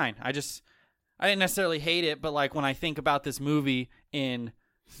landed at a 9. I didn't necessarily hate it, but like when I think about this movie in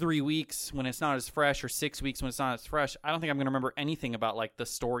 3 weeks when it's not as fresh, or 6 weeks when it's not as fresh, I don't think I'm going to remember anything about like the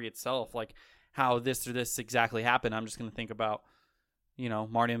story itself, like how this or this exactly happened. I'm just going to think about, you know,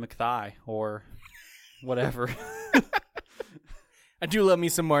 Marty McFly or whatever. I do love me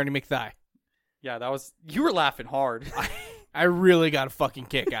some Marty McFly. Yeah, you were laughing hard. I really got a fucking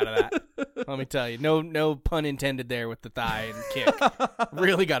kick out of that. Let me tell you. No pun intended there with the thigh and kick.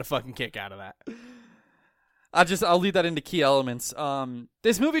 Really got a fucking kick out of that. I'll lead that into key elements.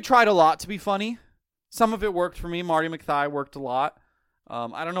 This movie tried a lot to be funny. Some of it worked for me. Marty McFly worked a lot.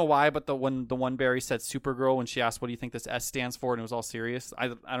 I don't know why, but the one Barry said Supergirl when she asked, what do you think this S stands for? And it was all serious. I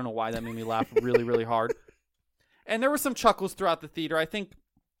don't know why that made me laugh really, really hard. And there were some chuckles throughout the theater. I think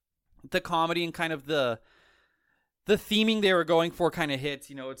the comedy and kind of the theming they were going for kind of hits.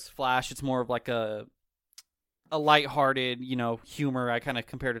 You know, it's Flash. It's more of like a lighthearted, you know, humor. I kind of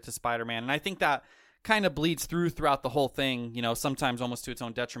compared it to Spider-Man. And I think that kind of bleeds throughout the whole thing, you know, sometimes almost to its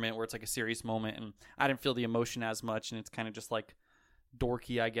own detriment, where it's like a serious moment, and I didn't feel the emotion as much, and it's kind of just like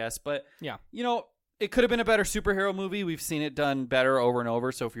dorky, I guess. But yeah, you know, it could have been a better superhero movie. We've seen it done better over and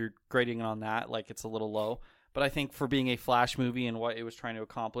over, so if you're grading it on that, like, it's a little low. But I think for being a Flash movie and what it was trying to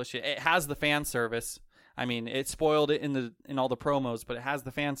accomplish, it has the fan service. I mean, it spoiled it in all the promos, but it has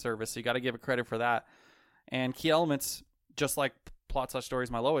the fan service, so you got to give it credit for that. And key elements, just like plot/story is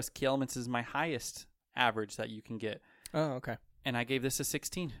my lowest, key elements is my highest average that you can get. Oh, okay. And I gave this a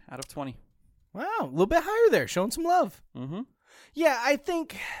 16 out of 20. Wow, a little bit higher there, showing some love. Mm-hmm. Yeah, I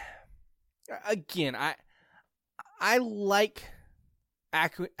think, again, I like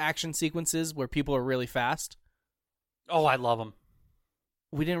action sequences where people are really fast. Oh, I love them.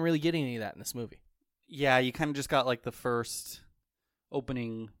 We didn't really get any of that in this movie. Yeah, you kind of just got like the first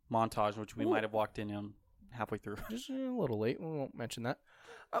opening montage, which we might have walked in on halfway through. Just a little late. We won't mention that.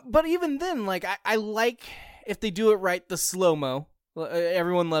 But even then, like I like if they do it right, the slow-mo.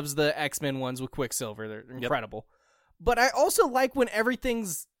 Everyone loves the X-Men ones with Quicksilver. They're incredible. But I also like when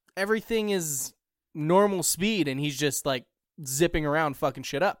everything is normal speed and he's just like zipping around fucking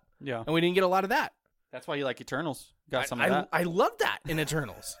shit up. Yeah. And we didn't get a lot of that. That's why you like Eternals. Got some of that. I love that in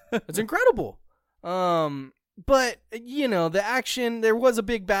Eternals. It's incredible. But the action, there was a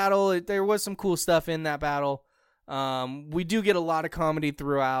big battle. There was some cool stuff in that battle. We do get a lot of comedy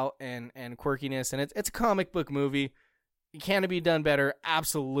throughout and quirkiness, and it's a comic book movie. Can it be done better?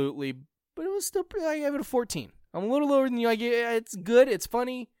 Absolutely. But it was still I gave it a 14. I'm a little lower than you. It's good. It's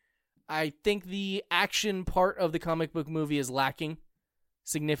funny. I think the action part of the comic book movie is lacking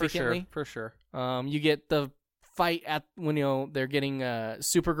significantly. For sure. You get the fight at when they're getting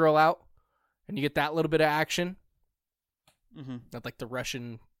Supergirl out, and you get that little bit of action. Mm-hmm. At like the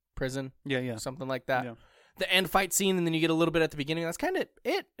Russian prison. Yeah. Something like that. Yeah. The end fight scene, and then you get a little bit at the beginning. That's kind of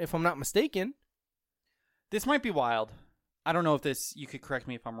it, if I'm not mistaken. This might be wild. I don't know if you could correct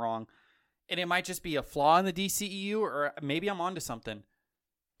me if I'm wrong. And it might just be a flaw in the DCEU, or maybe I'm onto something.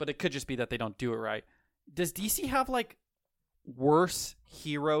 But it could just be that they don't do it right. Does DC have, like, worse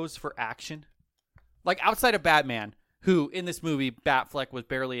heroes for action? Like, outside of Batman, who, in this movie, Batfleck was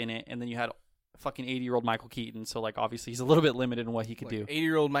barely in it, and then you had fucking 80-year-old Michael Keaton, so, like, obviously he's a little bit limited in what he could do.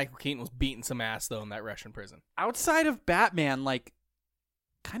 80-year-old Michael Keaton was beating some ass, though, in that Russian prison. Outside of Batman, like,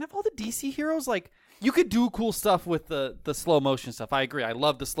 kind of all the DC heroes, like, you could do cool stuff with the slow motion stuff. I agree. I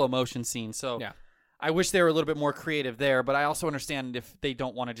love the slow motion scene, so yeah. I wish they were a little bit more creative there, but I also understand if they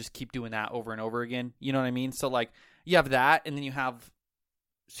don't want to just keep doing that over and over again. You know what I mean? So, like, you have that, and then you have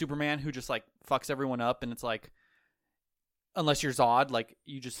Superman who just, like, fucks everyone up, and it's like, unless you're Zod, like,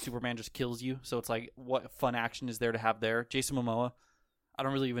 Superman just kills you. So it's like, what fun action is there to have there? Jason Momoa, I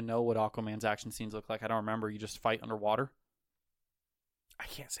don't really even know what Aquaman's action scenes look like. I don't remember. You just fight underwater. I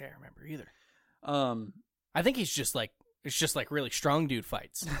can't say I remember either. I think it's just like really strong dude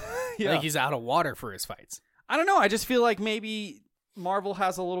fights. Yeah. I think he's out of water for his fights. I don't know. I just feel like maybe Marvel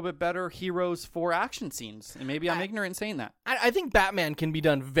has a little bit better heroes for action scenes, and maybe I'm ignorant in saying that. I think Batman can be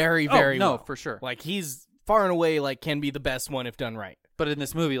done very, very well. For sure. Like, he's far and away, like, can be the best one if done right. But in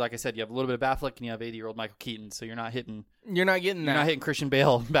this movie, like I said, you have a little bit of Batfleck and you have 80-year-old Michael Keaton, so you're not getting that. You're not hitting Christian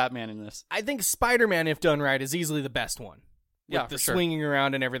Bale Batman in this. I think Spider-Man, if done right, is easily the best one. Yeah, with the swinging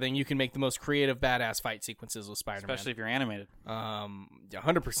around and everything, you can make the most creative, badass fight sequences with Spider-Man. Especially if you're animated.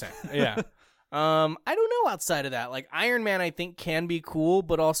 100%. Yeah. I don't know outside of that. Like, Iron Man, I think, can be cool,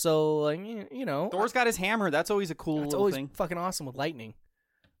 but also, like, Thor's got his hammer. That's always a cool little always thing. Fucking awesome with lightning.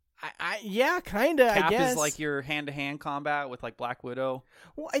 Yeah, kind of, I guess. Cap is like your hand-to-hand combat with, like, Black Widow.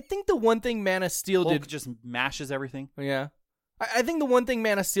 Well, I think the one thing Man of Steel Hulk just mashes everything. Yeah. I think the one thing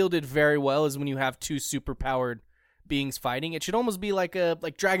Man of Steel did very well is when you have two super-powered beings fighting. It should almost be like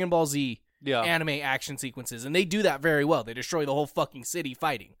Dragon Ball Z anime action sequences, and they do that very well. They destroy the whole fucking city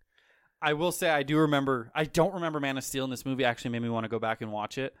fighting. I will say I don't remember Man of Steel in this movie. Actually made me want to go back and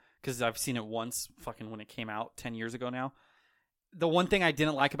watch it because I've seen it once fucking when it came out 10 years ago now. The one thing I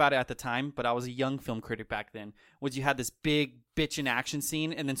didn't like about it at the time, but I was a young film critic back then, was you had this big bitchin' action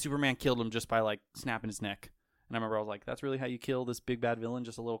scene and then Superman killed him just by like snapping his neck. And I remember I was like, that's really how you kill this big bad villain?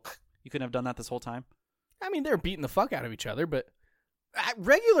 Just a little, you couldn't have done that this whole time? I mean, they're beating the fuck out of each other, but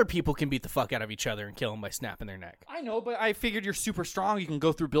regular people can beat the fuck out of each other and kill them by snapping their neck. I know, but I figured you're super strong. You can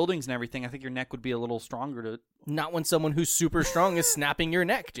go through buildings and everything. I think your neck would be a little stronger to... Not when someone who's super strong is snapping your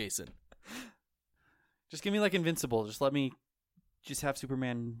neck, Jason. Just give me like Invincible. Just let me just have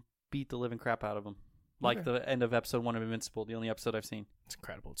Superman beat the living crap out of him. Like the end of episode 1 of Invincible, the only episode I've seen. It's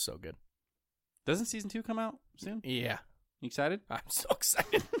incredible. It's so good. Doesn't season 2 come out soon? Yeah. You excited? I'm so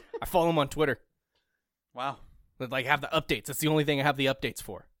excited. I follow him on Twitter. Wow. But like have the updates. That's the only thing I have the updates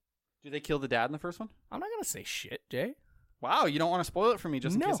for. Do they kill the dad in the first one? I'm not going to say shit, Jay. Wow, you don't want to spoil it for me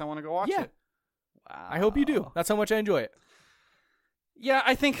just in case I want to go watch it. Wow. I hope you do. That's how much I enjoy it. Yeah,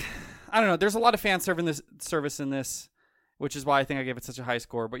 I don't know. There's a lot of fan service in this, which is why I think I gave it such a high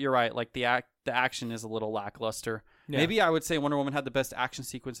score. But you're right. Like the action is a little lackluster. Yeah. Maybe I would say Wonder Woman had the best action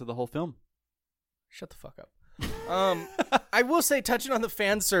sequence of the whole film. Shut the fuck up. I will say, touching on the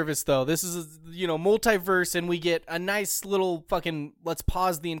fan service, though, this is, multiverse, and we get a nice little fucking, let's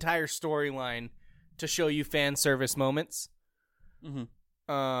pause the entire storyline to show you fan service moments.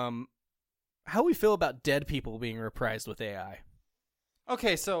 Mm-hmm. how we feel about dead people being reprised with AI.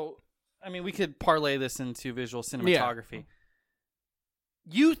 Okay, so I mean, we could parlay this into visual cinematography.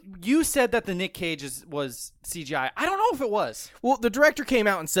 You said that the Nick Cage was CGI. I don't know if it was. Well, the director came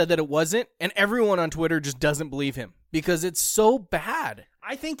out and said that it wasn't, and everyone on Twitter just doesn't believe him because it's so bad.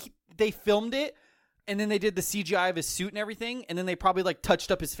 I think they filmed it, and then they did the CGI of his suit and everything, and then they probably like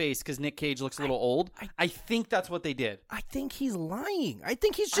touched up his face because Nick Cage looks a little old. I think that's what they did. I think he's lying. I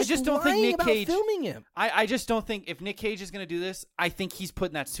think he's I just don't lying think Nick about Cage filming him. I just don't think if Nick Cage is going to do this, I think he's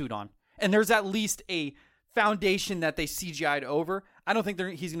putting that suit on, and there's at least a foundation that they CGI'd over. I don't think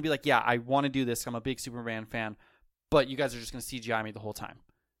he's going to be like, yeah, I want to do this. I'm a big Superman fan, but you guys are just going to CGI me the whole time.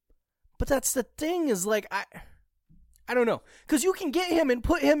 But that's the thing is like, I don't know. Because you can get him and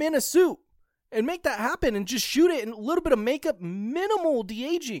put him in a suit and make that happen and just shoot it in a little bit of makeup, minimal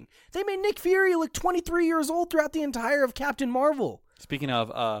de-aging. They made Nick Fury look 23 years old throughout the entire of Captain Marvel. Speaking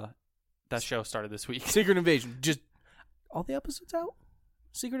of, that show started this week. Secret Invasion. Just all the episodes out?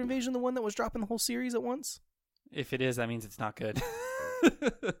 Secret Invasion, the one that was dropping the whole series at once? If it is, that means it's not good.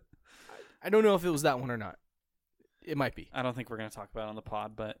 I don't know if it was that one or not. It might be. I don't think we're going to talk about it on the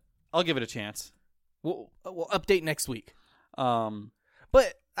pod, but I'll give it a chance. We'll update next week.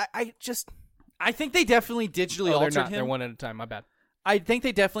 But I think they definitely digitally altered him. They're one at a time. My bad. I think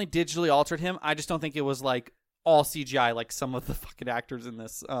they definitely digitally altered him. I just don't think it was like all CGI like some of the fucking actors in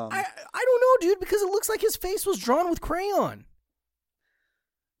this. I don't know, dude, because it looks like his face was drawn with crayon.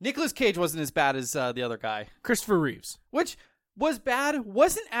 Nicolas Cage wasn't as bad as the other guy. Christopher Reeves. Which was bad,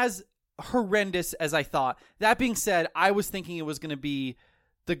 wasn't as horrendous as I thought. That being said, I was thinking it was going to be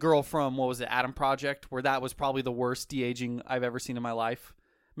the girl from, what was it, Adam Project, where that was probably the worst de-aging I've ever seen in my life.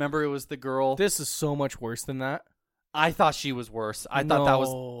 Remember, it was the girl. This is so much worse than that. I thought she was worse. I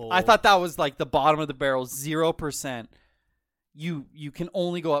thought that was like the bottom of the barrel, 0%. You can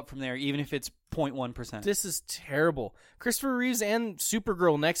only go up from there, even if it's 0.1%. This is terrible. Christopher Reeves and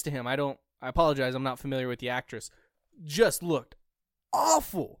Supergirl next to him, I apologize, I'm not familiar with the actress, just looked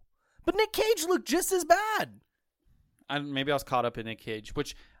awful. But Nick Cage looked just as bad. Maybe I was caught up in Nick Cage.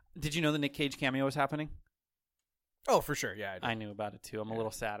 Which, did you know the Nick Cage cameo was happening? Oh, for sure, yeah. I knew about it too. I'm a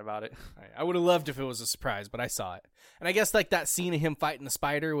little sad about it. I would have loved if it was a surprise, but I saw it. And I guess like that scene of him fighting the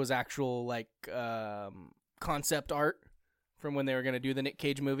spider was actual like concept art from when they were going to do the Nick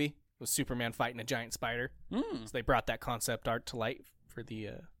Cage movie. It was Superman fighting a giant spider. So they brought that concept art to life for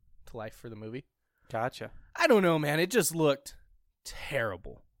the movie. Gotcha. I don't know, man. It just looked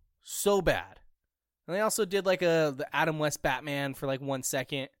terrible. So bad. And they also did like the Adam West Batman for like 1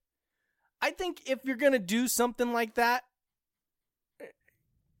 second. I think if you're going to do something like that,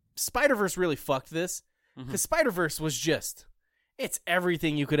 Spider-Verse really fucked this. Because Spider-Verse was just, it's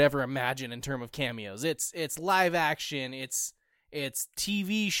everything you could ever imagine in terms of cameos. It's live action, it's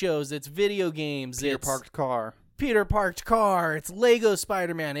TV shows, it's video games, Peter Parked Car, it's Lego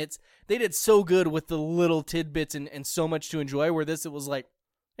Spider-Man. They did so good with the little tidbits and so much to enjoy, where this it was like,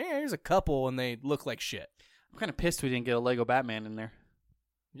 hey, here's a couple and they look like shit. I'm kind of pissed we didn't get a Lego Batman in there.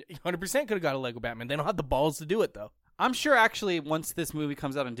 100% could have got a Lego Batman. They don't have the balls to do it, though. I'm sure, actually, once this movie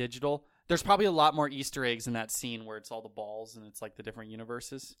comes out on digital, there's probably a lot more Easter eggs in that scene where it's all the balls and it's like the different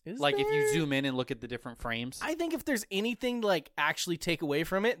universes. If you zoom in and look at the different frames. I think if there's anything to like actually take away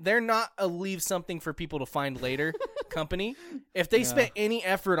from it, they're not a leave something for people to find later company. If they spent any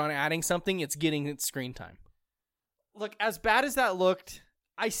effort on adding something, it's getting its screen time. Look, as bad as that looked,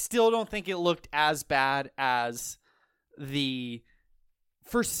 I still don't think it looked as bad as the,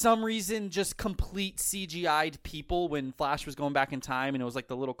 for some reason, just complete CGI'd people when Flash was going back in time and it was like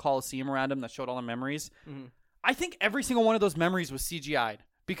the little Coliseum around him that showed all the memories. I think every single one of those memories was CGI'd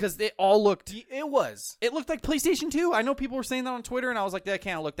because they all looked... It looked like PlayStation 2. I know people were saying that on Twitter and I was like, that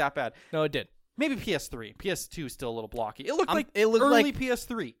can't look that bad. No, it did. Maybe PS3. PS2 is still a little blocky. It looked like early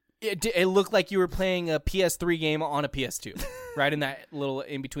PS3. It looked like you were playing a PS3 game on a PS2, right in that little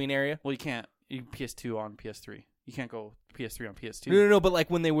in-between area. Well, you can't. PS2 on PS3. You can't go PS3 on PS2. No, but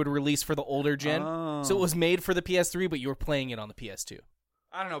like when they would release for the older gen. So it was made for the PS3, but you were playing it on the PS2.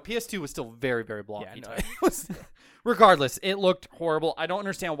 I don't know. PS2 was still very, very blocky. Yeah, no, it was... Regardless, it looked horrible. I don't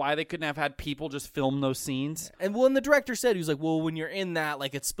understand why they couldn't have had people just film those scenes. And when the director said, he was like, well, when you're in that,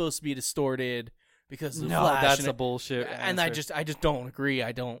 like it's supposed to be distorted because of the Flash. That's a bullshit And answer. I just don't agree.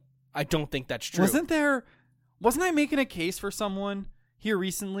 I don't think that's true. Wasn't I making a case for someone here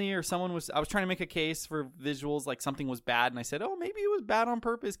recently, or I was trying to make a case for visuals, like something was bad, and I said, oh, maybe it was bad on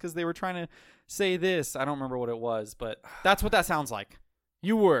purpose because they were trying to say this. I don't remember what it was, but that's what that sounds like.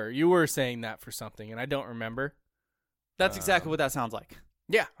 You were saying that for something, and I don't remember. That's exactly what that sounds like.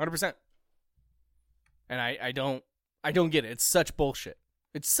 Yeah, 100%. And I don't get it. It's such bullshit.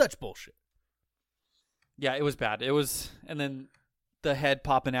 Yeah, it was bad. It was, and then the head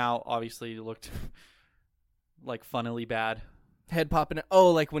popping out obviously looked like funnily bad. Head popping out. Oh,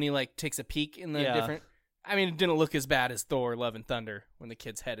 like when he like takes a peek in the Yeah. different. I mean, it didn't look as bad as Thor: Love and Thunder when the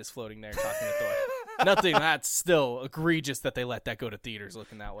kid's head is floating there talking to Thor. Nothing. That's still egregious that they let that go to theaters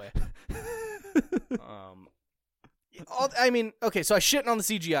looking that way. I mean, okay, so I shitting on the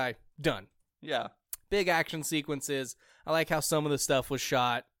CGI. Done. Yeah. Big action sequences. I like how some of the stuff was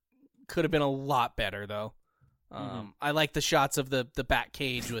shot. Could have been a lot better though. I like the shots of the bat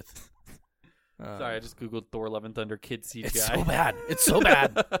cage with. Sorry, I just googled Thor: Love and Thunder kid CGI. It's so bad. It's so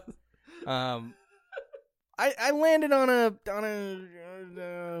bad. I landed on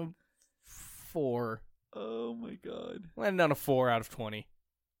a 4. Oh my god. Landed on a 4 out of 20.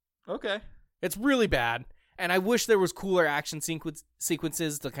 Okay. It's really bad, and I wish there was cooler action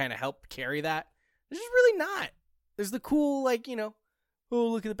sequences to kind of help carry that. There's just really not. There's the cool, like, you know, oh,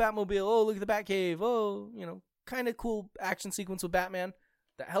 look at the Batmobile, oh, look at the Batcave, oh, you know, kind of cool action sequence with Batman.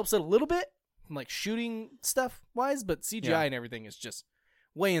 That helps it a little bit, like shooting stuff wise, but CGI and everything is just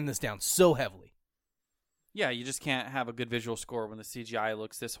weighing this down so heavily. Yeah, you just can't have a good visual score when the CGI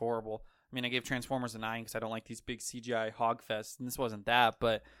looks this horrible. I mean, I gave Transformers a 9 because I don't like these big CGI hog fests, and this wasn't that,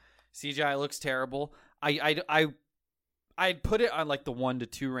 but CGI looks terrible. I'd put it on like the 1 to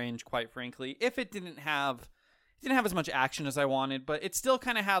 2 range, quite frankly, if it didn't have as much action as I wanted, but it still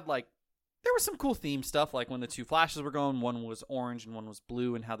kind of had like, there was some cool theme stuff, like when the two flashes were going, one was orange and one was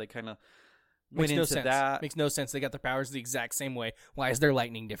blue, and how they kind of went into that. Makes no sense. They got their powers the exact same way. Why is their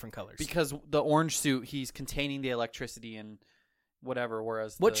lightning different colors? Because the orange suit, he's containing the electricity and whatever,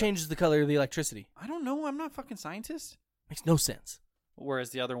 whereas what changes the color of the electricity? I don't know. I'm not a fucking scientist. Makes no sense. Whereas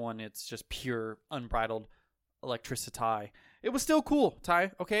the other one, it's just pure, unbridled electricity. It was still cool,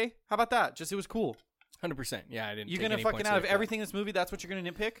 Ty. Okay? How about that? Just, it was cool. 100%. Yeah, I didn't. You're take gonna any fucking points out of away from everything in this movie. That's what you're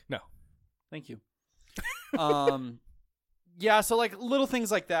gonna nitpick? No. Thank you. Yeah. So like little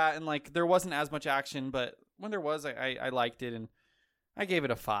things like that, and like there wasn't as much action, but when there was, I liked it, and I gave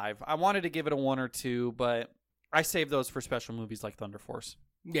it a 5. I wanted to give it a 1 or 2, but I saved those for special movies like Thunder Force.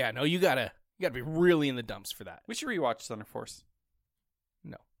 Yeah. No, you gotta be really in the dumps for that. We should rewatch Thunder Force.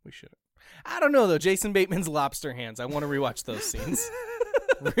 No, we shouldn't. I don't know though. Jason Bateman's lobster hands. I want to rewatch those scenes.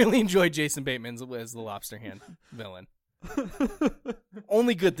 Really enjoyed Jason Bateman as the lobster hand villain.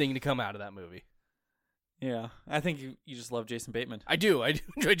 Only good thing to come out of that movie. Yeah, I think you just love Jason Bateman. I do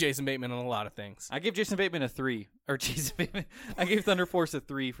enjoy Jason Bateman on a lot of things. I gave Jason Bateman a 3, or Jason Bateman. I gave Thunder Force a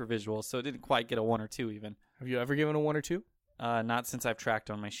 3 for visuals, so it didn't quite get a 1 or 2 even. Have you ever given a 1 or 2? Not since I've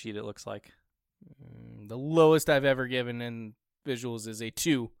tracked on my sheet. It looks like the lowest I've ever given in visuals is a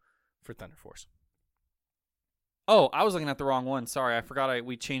 2 for Thunder Force. Oh, I was looking at the wrong one. Sorry, I forgot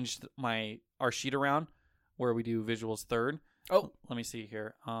we changed our sheet around where we do visuals 3rd. Oh, let me see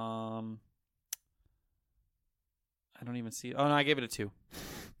here. I don't even see it. Oh no, I gave it a 2.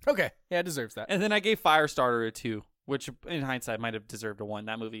 Okay, yeah, it deserves that. And then I gave Firestarter a 2, which in hindsight might have deserved a 1.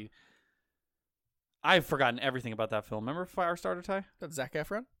 That movie, I've forgotten everything about that film. Remember Firestarter, Ty? That's Zac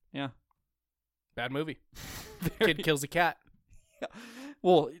Efron? Yeah. Bad movie. Kid kills a cat. Yeah.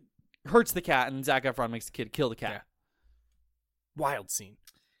 Well, it hurts the cat, and Zac Efron makes the kid kill the cat. Yeah. Wild scene.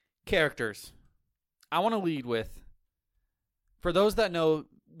 Characters. I want to lead with, for those that know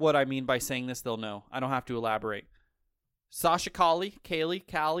what I mean by saying this, they'll know. I don't have to elaborate. Sasha Callie,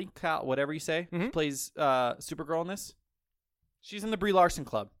 whatever you say, plays Supergirl in this. She's in the Brie Larson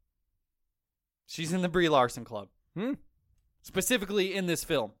Club. Specifically in this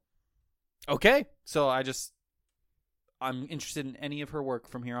film. Okay. So I'm interested in any of her work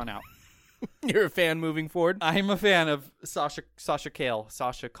from here on out. You're a fan moving forward? I'm a fan of Sasha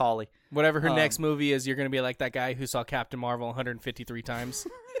Callie. Whatever her next movie is, you're going to be like that guy who saw Captain Marvel 153 times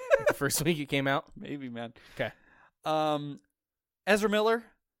the first week it came out? Maybe, man. Okay. Ezra Miller,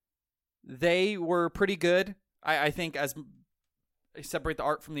 they were pretty good. I think as I separate the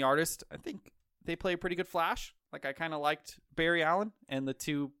art from the artist, I think they play a pretty good Flash. Like, I kind of liked Barry Allen and the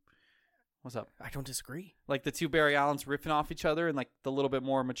two... What's up? I don't disagree. Like the two Barry Allens riffing off each other, and like the little bit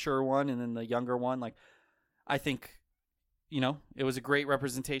more mature one and then the younger one. Like, I think, it was a great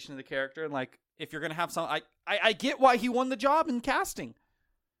representation of the character. And like, if you're going to have some, I get why he won the job in casting.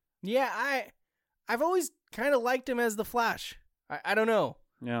 Yeah, I've always kind of liked him as the Flash. I don't know.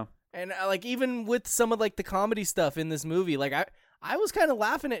 Yeah. And like, even with some of like the comedy stuff in this movie, like I was kind of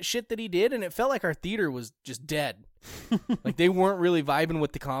laughing at shit that he did, and it felt like our theater was just dead. Like, they weren't really vibing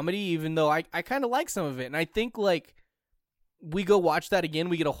with the comedy, even though I kind of like some of it. And I think, like, we go watch that again,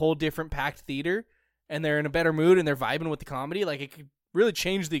 we get a whole different packed theater, and they're in a better mood, and they're vibing with the comedy. Like, it could really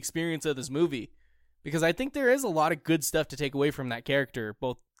change the experience of this movie. Because I think there is a lot of good stuff to take away from that character,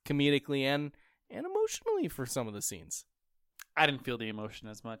 both comedically and and emotionally for some of the scenes. I didn't feel the emotion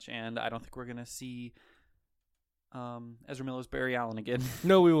as much, and I don't think we're gonna see Ezra Miller's Barry Allen again.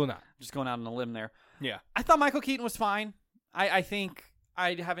 No, we will not. Just going out on a limb there. Yeah. I thought Michael Keaton was fine. I think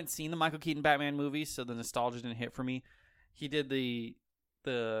I haven't seen the Michael Keaton Batman movies, so the nostalgia didn't hit for me. He did the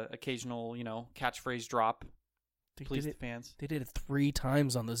occasional, catchphrase drop. Please the fans. They did it 3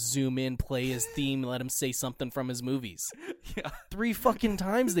 times on the zoom in, play his theme, let him say something from his movies. Yeah. 3 fucking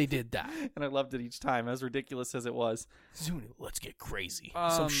times they did that. And I loved it each time, as ridiculous as it was. Zoom in, let's get crazy.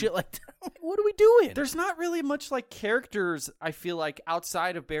 Some shit like that. What are we doing? There's not really much like characters, I feel like,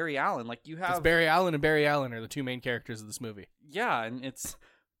 outside of Barry Allen. Like you have It's Barry Allen, and Barry Allen are the 2 main characters of this movie. Yeah, and it's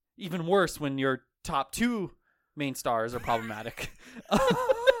even worse when your top 2 main stars are problematic.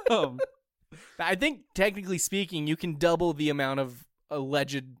 I think, technically speaking, you can double the amount of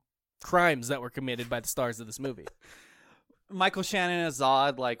alleged crimes that were committed by the stars of this movie. Michael Shannon as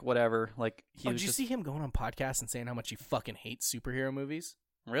Zod, like, whatever. Like, did you see him going on podcasts and saying how much he fucking hates superhero movies?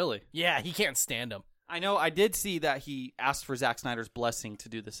 Really? Yeah, he can't stand them. I know. I did see that he asked for Zack Snyder's blessing to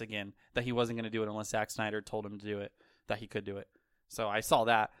do this again, that he wasn't going to do it unless Zack Snyder told him to do it, that he could do it. So I saw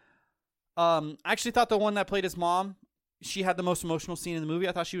that. I actually thought the one that played his mom, she had the most emotional scene in the movie.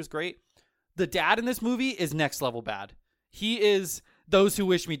 I thought she was great. The dad in this movie is next level bad. He is Those Who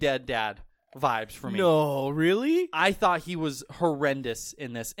Wish Me Dead dad vibes for me. No, really? I thought he was horrendous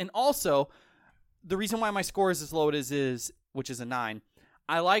in this. And also, the reason why my score is as low as it is, which is a 9,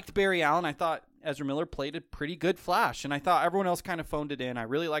 I liked Barry Allen. I thought Ezra Miller played a pretty good Flash, and I thought everyone else kind of phoned it in. I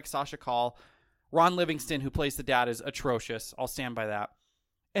really like Sasha Calle. Ron Livingston, who plays the dad, is atrocious. I'll stand by that.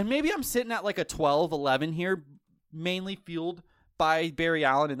 And maybe I'm sitting at like a 12, 11 here, mainly fueled by Barry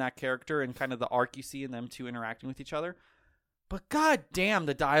Allen and that character and kind of the arc you see in them two interacting with each other. But god damn,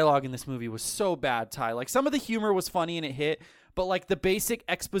 the dialogue in this movie was so bad, Ty. Like, some of the humor was funny and it hit, but like the basic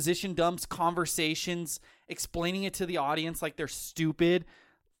exposition dumps, conversations, explaining it to the audience like they're stupid.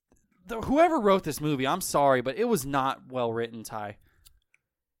 Whoever wrote this movie, I'm sorry, but it was not well written, Ty.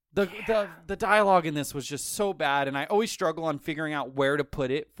 The dialogue in this was just so bad, and I always struggle on figuring out where to put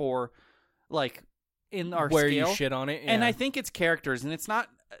it for, like, in our where scale. You shit on it, yeah. And I think it's characters, and it's not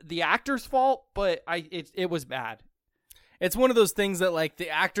the actor's fault, but it was bad. It's one of those things that, like, the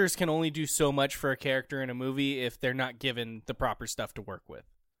actors can only do so much for a character in a movie if they're not given the proper stuff to work with.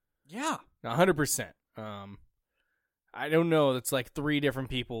 Yeah. 100%. I don't know. It's like 3 different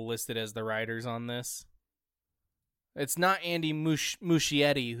people listed as the writers on this. It's not Andy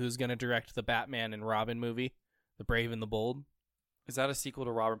Muschietti who's going to direct the Batman and Robin movie, The Brave and the Bold. Is that a sequel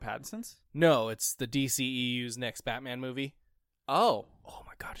to Robert Pattinson's? No, it's the DCEU's next Batman movie. Oh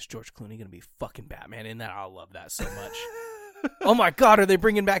my god, is George Clooney going to be fucking Batman in that? I'll love that so much. Oh my god, are they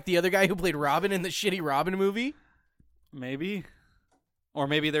bringing back the other guy who played Robin in the shitty Robin movie? Maybe. Or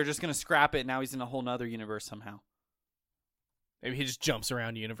maybe they're just going to scrap it and now he's in a whole nother universe somehow. Maybe he just jumps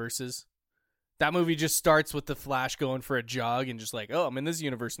around universes. That movie just starts with the Flash going for a jog and just like, oh, I'm in this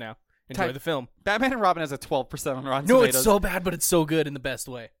universe now. Enjoy the film. Batman and Robin has a 12% on Rotten Tomatoes. No, it's so bad, but it's so good in the best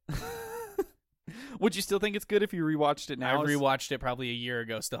way. Would you still think it's good if you rewatched it now? I rewatched it probably a year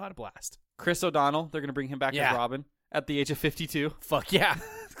ago. Still had a blast. Chris O'Donnell, they're going to bring him back as Robin at the age of 52. Fuck yeah.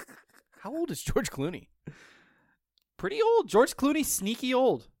 How old is George Clooney? Pretty old. George Clooney's sneaky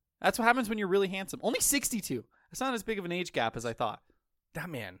old. That's what happens when you're really handsome. Only 62. It's not as big of an age gap as I thought. That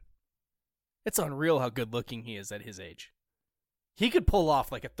man. It's unreal how good looking he is at his age. He could pull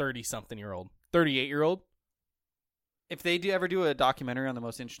off like a 30-something-year-old. 38-year-old. If they ever do a documentary on the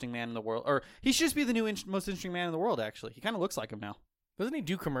most interesting man in the world, or he should just be the new most interesting man in the world, actually. He kind of looks like him now. Doesn't he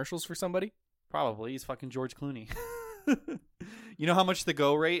do commercials for somebody? Probably. He's fucking George Clooney. You know how much the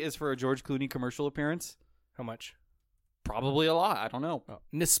go rate is for a George Clooney commercial appearance? How much? Probably a lot. I don't know. Oh,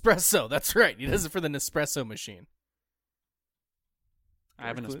 Nespresso. That's right. He does it for the Nespresso machine. I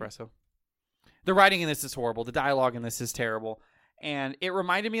have an espresso. The writing in this is horrible. The dialogue in this is terrible. And it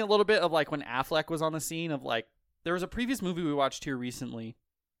reminded me a little bit of like when Affleck was on the scene of like, there was a previous movie we watched here recently.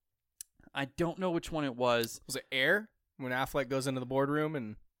 I don't know which one it was. Was it Air? When Affleck goes into the boardroom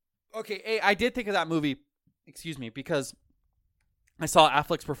and... Okay, I did think of that movie, because I saw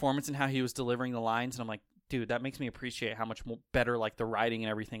Affleck's performance and how he was delivering the lines, and I'm like, dude, that makes me appreciate how much better like the writing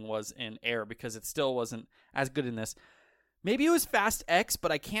and everything was in Air, because it still wasn't as good in this. Maybe it was Fast X,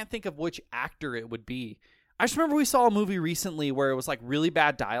 but I can't think of which actor it would be. I just remember we saw a movie recently where it was like really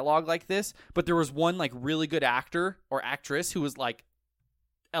bad dialogue like this, but there was one like really good actor or actress who was like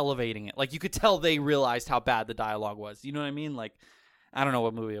elevating it. Like you could tell they realized how bad the dialogue was. You know what I mean? Like, I don't know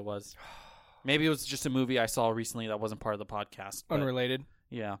what movie it was. Maybe it was just a movie I saw recently that wasn't part of the podcast. Unrelated.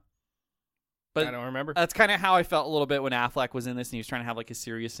 Yeah. But I don't remember. That's kind of how I felt a little bit when Affleck was in this and he was trying to have like a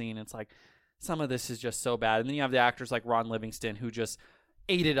serious scene. It's like, some of this is just so bad. And then you have the actors like Ron Livingston who just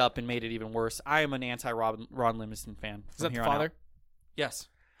ate it up and made it even worse. I am an anti-Ron Livingston fan. Is that the father? Yes.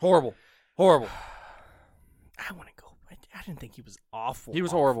 Horrible. Horrible. I want to go. I didn't think he was awful. He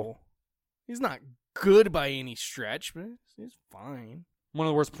was horrible. He's not good by any stretch, but he's fine. One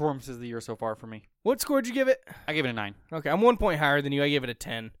of the worst performances of the year so far for me. What score did you give it? I gave it a 9. Okay, I'm 1 point higher than you. I gave it a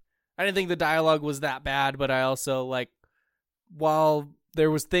 10. I didn't think the dialogue was that bad, but I also, like, while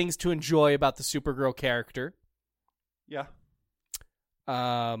there was things to enjoy about the Supergirl character, Yeah.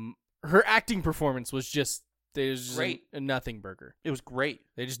 her acting performance was just, Great. a nothing burger. It was great.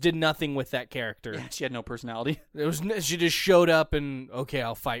 They just did nothing with that character. Yeah, she had no personality. She just showed up and, okay,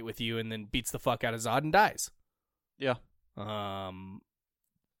 I'll fight with you, and then beats the fuck out of Zod and dies. Yeah. I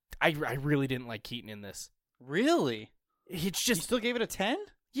really didn't like Keaton in this. Really? It's You just, still gave it a 10?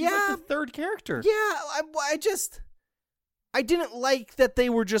 yeah, He's like the third character. yeah. I didn't like that they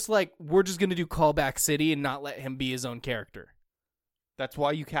were just like, we're just gonna do Callback City and not let him be his own character. That's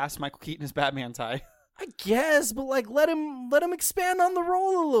why you cast Michael Keaton as Batman, Ty. I guess, but like, let him expand on the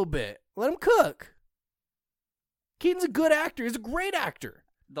role a little bit. Let him cook. Keaton's a good actor. He's a great actor.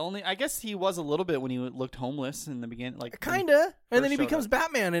 I guess he was a little bit when he looked homeless in the beginning, like Kinda. And then he showed becomes up.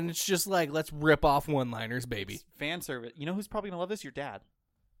 Batman, and it's just like, let's rip off one-liners, baby. It's fan service. You know who's probably gonna love this? Your dad.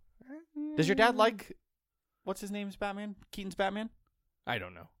 Does your dad like what's his name's Batman? Keaton's Batman? I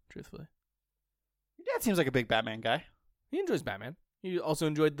don't know, truthfully. Your dad seems like a big Batman guy. He enjoys Batman. He also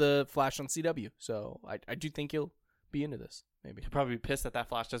enjoyed the Flash on CW, so I do think he'll be into this, maybe. He'll probably be pissed that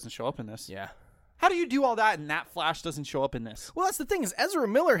Flash doesn't show up in this. Yeah. How do you do all that and that Flash doesn't show up in this? Well, that's the thing, is Ezra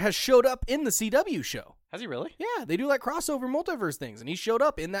Miller has showed up in the CW show. Has he really? Yeah, they do like crossover multiverse things, and he showed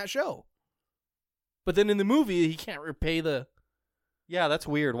up in that show. But then in the movie, he can't repay the Yeah, that's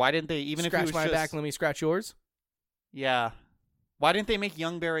weird. Why didn't they even if he scratch was my just, back, let me scratch yours? Yeah. Why didn't they make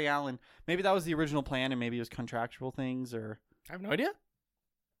young Barry Allen? Maybe that was the original plan and maybe it was contractual things or I have no idea.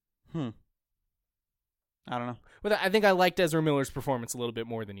 I don't know. But I think I liked Ezra Miller's performance a little bit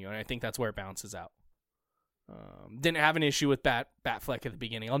more than you, and I think that's where it balances out. Didn't have an issue with Batfleck at the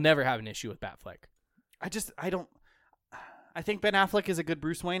beginning. I'll never have an issue with Batfleck. I think Ben Affleck is a good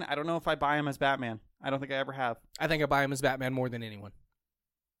Bruce Wayne. I don't know if I buy him as Batman. I don't think I ever have. I think I buy him as Batman more than anyone.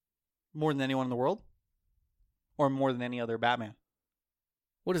 More than anyone in the world? Or more than any other Batman?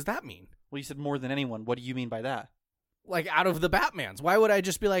 What does that mean? Well, you said more than anyone. What do you mean by that? Like, out of the Batmans. Why would I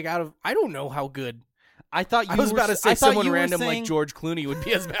just be like, I don't know how good. I thought you I was were, about to say I thought someone you were random saying, like George Clooney would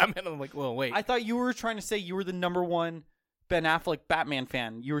be as Batman. I'm like, well, wait. I thought you were trying to say you were the number one Ben Affleck Batman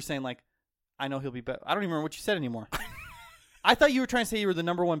fan. You were saying, like, I know he'll be better. I don't even remember what you said anymore. I thought you were trying to say you were the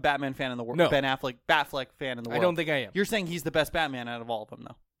number one Batman fan in the world. No. Ben Affleck, Batfleck fan in the world. I don't think I am. You're saying he's the best Batman out of all of them,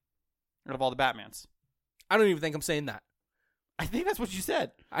 though. Out of all the Batmans. I don't even think I'm saying that. I think that's what you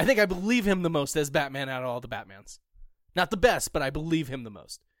said. I think I believe him the most as Batman out of all the Batmans. Not the best, but I believe him the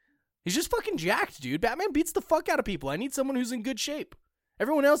most. He's just fucking jacked, dude. Batman beats the fuck out of people. I need someone who's in good shape.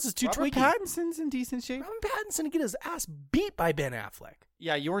 Everyone else is too Robert twiggy. Pattinson's in decent shape. Robert Pattinson to get his ass beat by Ben Affleck.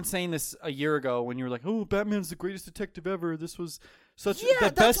 Yeah, you weren't saying this a year ago when you were like, "Oh, Batman's the greatest detective ever. This was such Yeah, the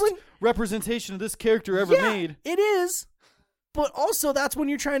that's best when- representation of this character ever made." It is. But also, that's when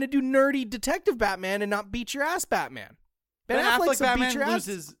you're trying to do nerdy detective Batman and not beat your ass Batman. Ben Affleck's Affleck a beat your Batman ass.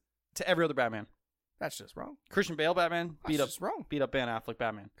 loses to every other Batman. That's just wrong. Christian Bale Batman beat That's up just wrong. beat up Ben Affleck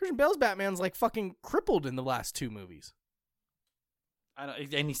Batman. Christian Bale's Batman's like fucking crippled in the last 2 movies. I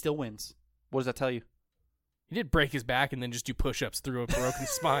don't, and he still wins. What does that tell you? He did break his back and then just do push-ups through a broken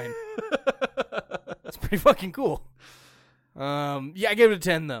spine. That's pretty fucking cool. Yeah, I gave it a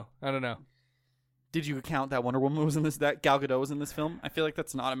 10 though. I don't know. Did you count that Wonder Woman was in this? That Gal Gadot was in this film? I feel like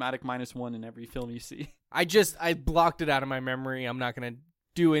that's an automatic -1 in every film you see. I blocked it out of my memory. I'm not gonna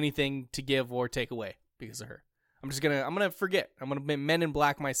do anything to give or take away because of her. I'm gonna forget. I'm gonna Men in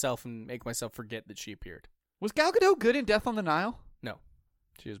Black myself and make myself forget that she appeared. Was Gal Gadot good in Death on the Nile? No,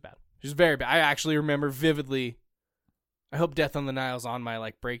 she was bad. She was very bad. I actually remember vividly. I hope Death on the Nile's on my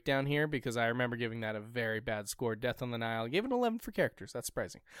like breakdown here because I remember giving that a very bad score. Death on the Nile. I gave it an 11 for characters. That's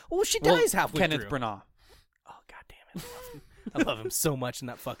surprising. Well, she dies halfway Kenneth through. Branagh. Oh god damn it! I love him. I love him so much in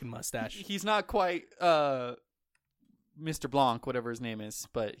that fucking mustache. He's not quite Mr. Blanc, whatever his name is,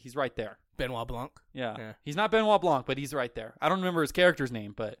 but he's right there. Benoit Blanc. Yeah. He's not Benoit Blanc, but he's right there. I don't remember his character's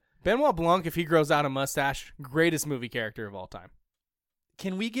name, but Benoit Blanc, if he grows out a mustache, greatest movie character of all time.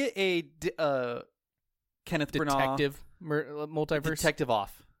 can we get a Kenneth Branagh Detective multiverse. detective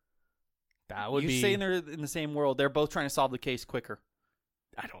off? That would you be. saying they're in the same world. They're both trying to solve the case quicker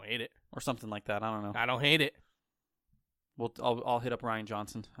I don't hate it. or something like that. I don't know. I don't hate it. Well, I'll hit up Ryan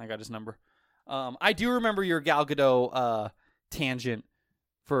Johnson. I got his number. I do remember your Gal Gadot tangent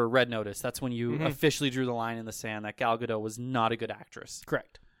for Red Notice. That's when you officially drew the line in the sand that Gal Gadot was not a good actress.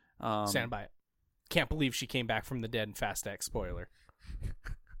 Correct. Stand by it. Can't believe she came back from the dead in Fast X. Spoiler.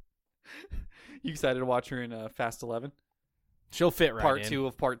 You excited to watch her in Fast 11? She'll fit right in. Part 2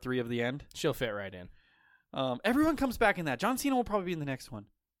 of Part 3 of the end. She'll fit right in. Everyone comes back in that. John Cena will probably be in the next one.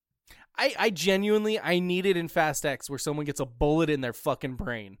 I genuinely, I need it in Fast X where someone gets a bullet in their fucking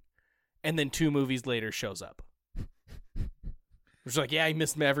brain and then 2 movies later shows up. It's like, yeah, he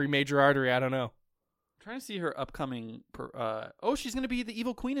missed every major artery. I don't know. I'm trying to see her upcoming... she's going to be the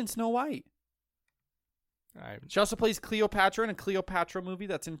evil queen in Snow White. She also plays Cleopatra in a Cleopatra movie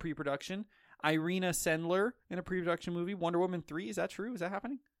that's in pre-production. Irina Sendler in a pre-production movie. Wonder Woman 3, is that true? Is that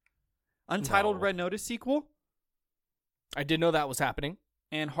happening? Untitled Red Notice sequel. I did know that was happening.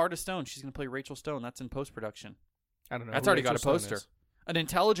 And Heart of Stone, she's going to play Rachel Stone. That's in post-production. I don't know. That's already got a poster. An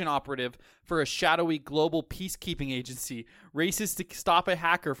intelligent operative for a shadowy global peacekeeping agency races to stop a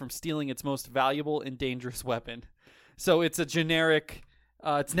hacker from stealing its most valuable and dangerous weapon. So it's a generic...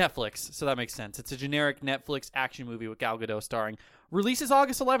 it's Netflix, so that makes sense. It's a generic Netflix action movie with Gal Gadot starring. Releases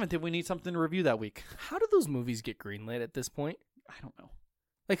August 11th if we need something to review that week. How do those movies get greenlit at this point? I don't know.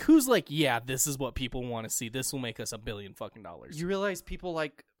 Like, who's like, yeah, this is what people want to see. This will make us $1 billion fucking dollars. You realize people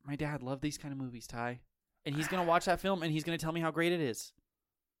like my dad love these kind of movies, Ty. And he's going to watch that film and he's going to tell me how great it is.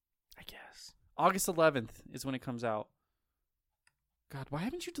 I guess. August 11th is when it comes out. God, why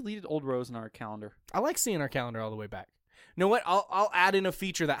haven't you deleted Old Rose in our calendar? I like seeing our calendar all the way back. You know what? I'll add in a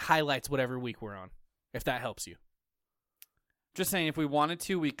feature that highlights whatever week we're on, if that helps you. Just saying, if we wanted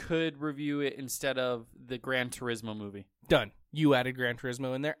to, we could review it instead of the Gran Turismo movie. Done. You added Gran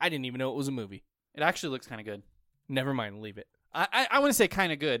Turismo in there. I didn't even know it was a movie. It actually looks kind of good. Never mind. Leave it. I want to say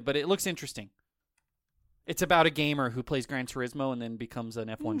kind of good, but it looks interesting. It's about a gamer who plays Gran Turismo and then becomes an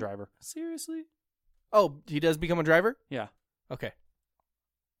F1 driver. Seriously? Oh, he does become a driver? Yeah. Okay.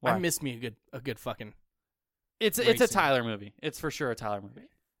 Why? I missed me a good fucking... It's a Tyler movie. It's for sure a Tyler movie.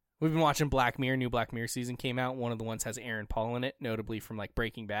 We've been watching Black Mirror. New Black Mirror season came out. One of the ones has Aaron Paul in it, notably from like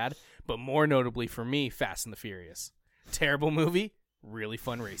Breaking Bad, but more notably for me, Fast and the Furious. Terrible movie. Really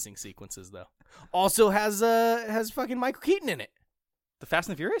fun racing sequences though. Also has fucking Michael Keaton in it. The Fast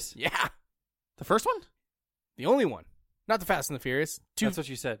and the Furious? Yeah. The first one? The only one. Not the Fast and the Furious. That's what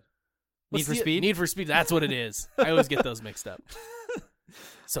you said. Need for Speed? Need for Speed. That's what it is. I always get those mixed up.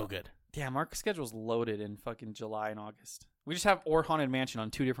 So good. Damn, our schedule's loaded in fucking July and August. We just have Or Haunted Mansion on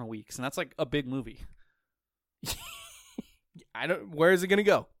 2 different weeks, and that's like a big movie. Where is it gonna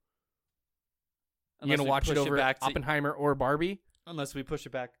go? You gonna watch it over back Oppenheimer or Barbie? Unless we push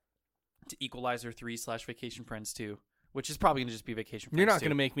it back to Equalizer 3 / Vacation Friends 2, which is probably gonna just be Vacation Friends 2. You're not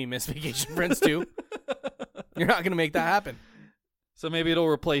gonna make me miss Vacation Friends 2. You're not gonna make that happen. So maybe it'll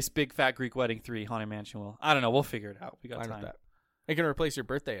replace Big Fat Greek Wedding 3. Haunted Mansion will. I don't know. We'll figure it out. We got Fine time. with that. It can replace your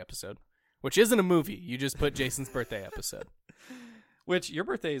birthday episode, which isn't a movie. You just put Jason's birthday episode. Which your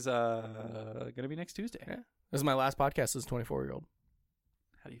birthday's gonna be next Tuesday. Yeah. This is my last podcast as a 24-year-old.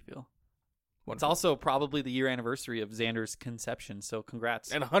 How do you feel? Wonderful. It's also probably the year anniversary of Xander's conception, so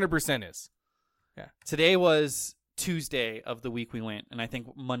congrats. And 100% is. Yeah. Today was Tuesday of the week we went, and I think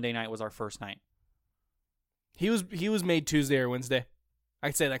Monday night was our first night. He was made Tuesday or Wednesday. I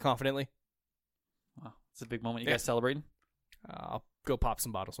can say that confidently. Wow, it's a big moment. You guys celebrating? I'll go pop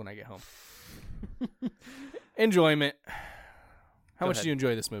some bottles when I get home. Enjoyment. How much do you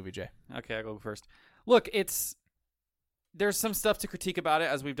enjoy this movie, Jay? Okay, I'll go first. Look, there's some stuff to critique about it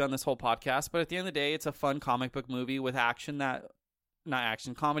as we've done this whole podcast, but at the end of the day, it's a fun comic book movie with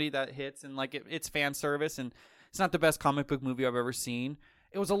comedy that hits, and like it's fan service, and it's not the best comic book movie I've ever seen.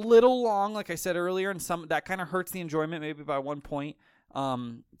 It was a little long, like I said earlier, and some that kind of hurts the enjoyment maybe by 1 point,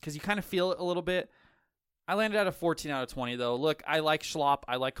 because you kind of feel it a little bit. I landed at a 14 out of 20, though. Look, I like schlop.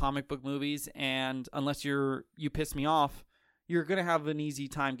 I like comic book movies, and unless you piss me off, you're going to have an easy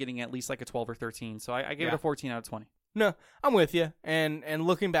time getting at least like a 12 or 13. So I gave it a 14 out of 20. No, I'm with you. And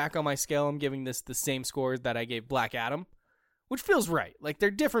looking back on my scale, I'm giving this the same score that I gave Black Adam, which feels right. Like,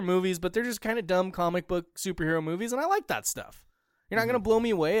 they're different movies, but they're just kind of dumb comic book superhero movies, and I like that stuff. You're not going to blow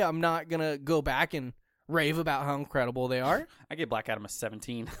me away. I'm not going to go back and rave about how incredible they are. I gave Black Adam a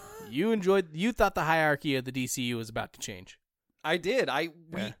 17. You thought the hierarchy of the DCEU was about to change. I did.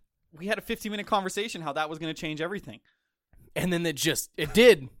 We had a 15-minute conversation how that was going to change everything. And then it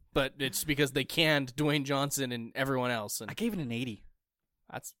did, but it's because they canned Dwayne Johnson and everyone else. And I gave it an 80.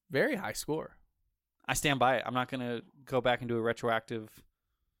 That's very high score. I stand by it. I'm not going to go back and do a retroactive.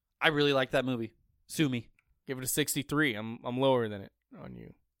 I really like that movie. Sue me. Give it a 63. I'm lower than it on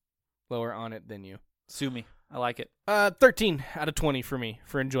you. Lower on it than you. Sue me. I like it. 13 out of 20 for me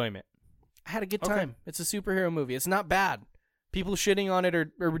for enjoyment. I had a good time. Okay. It's a superhero movie. It's not bad. People shitting on it are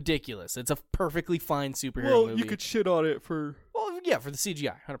ridiculous. It's a perfectly fine superhero movie. you could shit on it for... Well, yeah, for the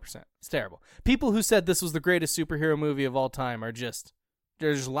CGI, 100%. It's terrible. People who said this was the greatest superhero movie of all time are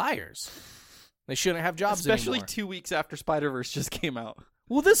they're just liars. They shouldn't have jobs Especially anymore. 2 weeks after Spider-Verse just came out.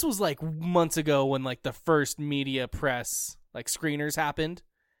 Well, this was like months ago when like the first media press like screeners happened,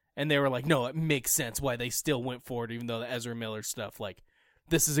 and they were like, no, it makes sense why they still went forward, even though the Ezra Miller stuff, like,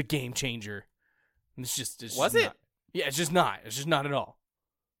 this is a game changer. And it's just Was it? not. Yeah, it's just not. It's just not at all.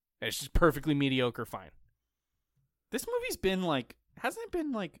 It's just perfectly mediocre fine. This movie's been like... Hasn't it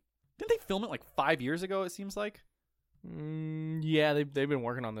been like... Didn't they film it like 5 years ago, it seems like? Yeah, they've been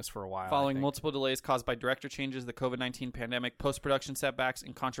working on this for a while. Following multiple delays caused by director changes, the COVID-19 pandemic, post-production setbacks,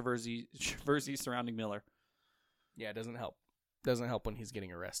 and controversy surrounding Miller. Yeah, it doesn't help. Doesn't help when he's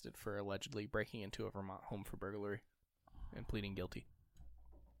getting arrested for allegedly breaking into a Vermont home for burglary and pleading guilty.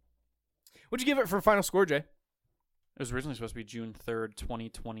 What'd you give it for final score, Jay? It was originally supposed to be June 3rd,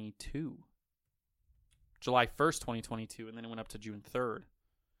 2022. July 1st, 2022, and then it went up to June 3rd.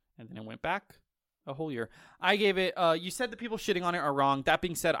 And then it went back a whole year. I gave it, you said the people shitting on it are wrong. That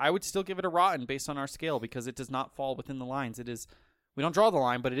being said, I would still give it a rotten based on our scale because it does not fall within the lines. It is, we don't draw the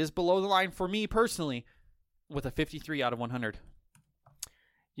line, but it is below the line for me personally with a 53 out of 100.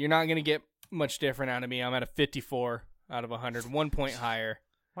 You're not going to get much different out of me. I'm at a 54 out of 100, 1 point higher.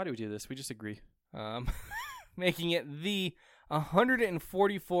 Why do we do this? We just agree. Making it the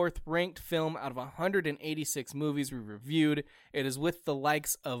 144th ranked film out of 186 movies we reviewed. It is with the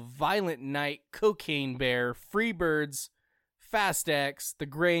likes of Violent Night, Cocaine Bear, Freebirds, Fast X, The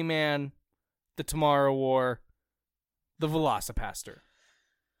Gray Man, The Tomorrow War, The Velocipaster.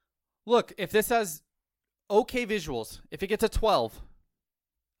 Look, if this has okay visuals, if it gets a 12,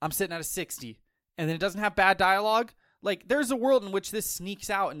 I'm sitting at a 60. And then it doesn't have bad dialogue. Like, there's a world in which this sneaks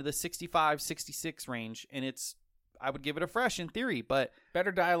out into the 65, 66 range, and it's, I would give it a fresh in theory, but...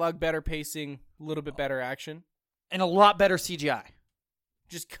 Better dialogue, better pacing, a little bit better action. And a lot better CGI.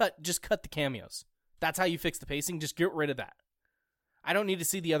 Just cut the cameos. That's how you fix the pacing. Just get rid of that. I don't need to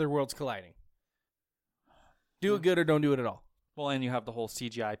see the other worlds colliding. Do it good or don't do it at all. Well, and you have the whole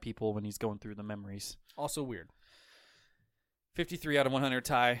CGI people when he's going through the memories. Also weird. 53 out of 100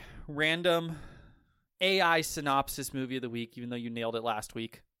 tie. Random AI synopsis movie of the week, even though you nailed it last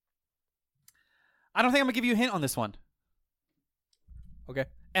week. I don't think I'm going to give you a hint on this one. Okay.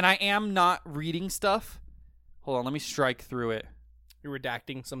 And I am not reading stuff. Hold on, let me strike through it. You're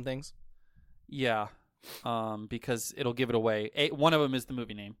redacting some things? Yeah. Because it'll give it away. One of them is the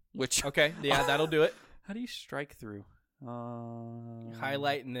movie name, which... Okay, yeah, that'll do it. How do you strike through?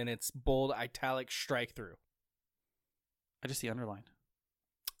 Highlight, and then it's bold, italic, strike through. I just see underline.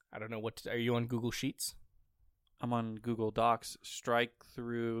 I don't know what... Are you on Google Sheets? I'm on Google Docs. Strike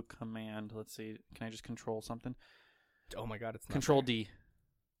through command. Let's see. Can I just control something? Oh my god, it's not Control there. D.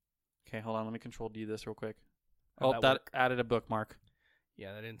 Okay, hold on. Let me control D this real quick. How'd Oh, that that work? added a bookmark.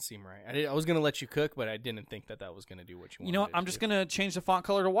 Yeah, that didn't seem right. I was going to let you cook, but I didn't think that was going to do what you wanted. You know what? I'm just going to change the font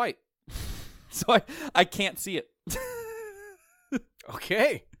color to white. So I can't see it.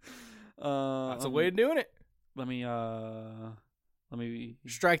 Okay. That's a way of doing it. Let me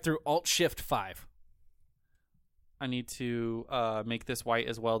Strike through Alt-Shift-5. I need to make this white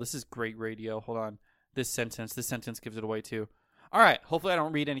as well. This is great radio. Hold on. This sentence gives it away too. All right. Hopefully I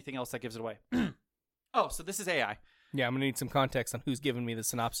don't read anything else that gives it away. Oh, so this is AI. Yeah, I'm going to need some context on who's giving me the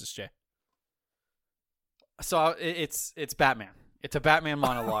synopsis, Jay. So it's Batman. It's a Batman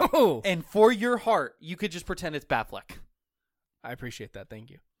monologue. Oh. And for your heart, you could just pretend it's Batfleck. I appreciate that. Thank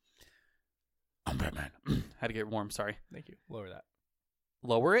you. I'm Batman. Had to get warm. Sorry. Thank you. Lower that.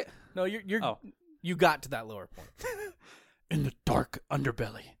 Lower it? No, you're Oh. You got to that lower point. In the dark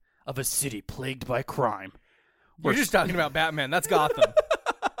underbelly of a city plagued by crime. We're just talking about Batman. That's Gotham.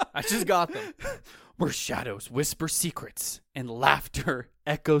 I just Gotham. Where shadows whisper secrets and laughter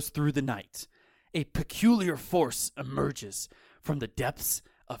echoes through the night. A peculiar force emerges from the depths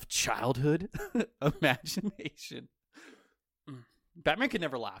of childhood imagination. Batman can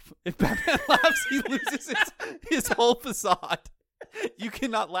never laugh. If Batman laughs, he loses his whole facade. You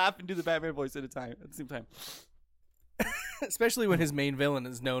cannot laugh and do the Batman voice at the same time. Especially when his main villain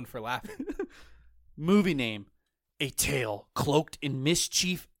is known for laughing. Movie name: A Tale Cloaked in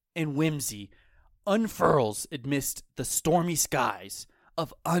Mischief and Whimsy unfurls amidst the stormy skies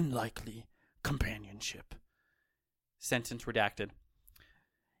of unlikely companionship. Sentence redacted.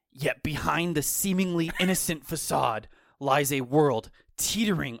 Yet behind the seemingly innocent facade lies a world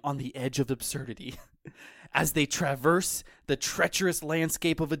teetering on the edge of absurdity. As they traverse the treacherous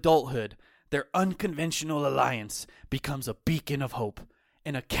landscape of adulthood, their unconventional alliance becomes a beacon of hope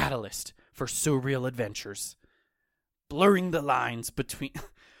and a catalyst for surreal adventures. blurring the lines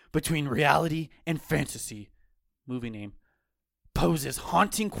between reality and fantasy. Movie name. Poses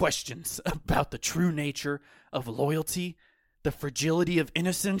haunting questions about the true nature of loyalty, the fragility of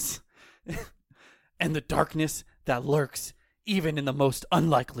innocence, and the darkness that lurks even in the most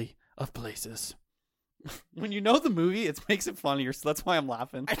unlikely of places. When you know the movie, it makes it funnier, so that's why I'm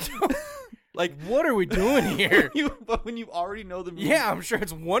laughing. I don't, like, what are we doing here? But when you already know the movie... Yeah, I'm sure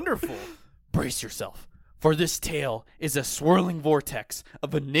it's wonderful. Brace yourself, for this tale is a swirling vortex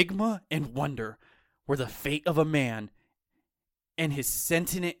of enigma and wonder, where the fate of a man and his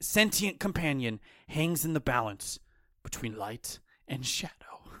sentient companion hangs in the balance between light and shadow.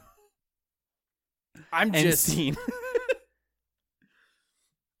 I'm End just... scene.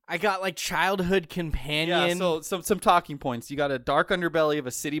 I got, like, childhood companion. Yeah, so some talking points. You got a dark underbelly of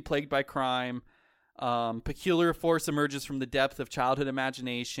a city plagued by crime. Peculiar force emerges from the depth of childhood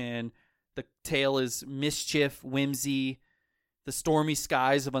imagination. The tale is mischief, whimsy, the stormy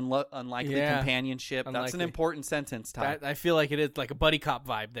skies of unlikely companionship. Unlikely. That's an important sentence, Ty. I feel like it is like a buddy cop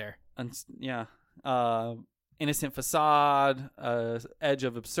vibe there. Yeah. Innocent facade, edge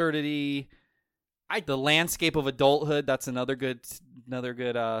of absurdity. The landscape of adulthood. That's another good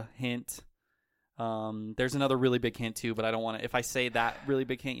hint. There's another really big hint too, but I don't want to. If I say that really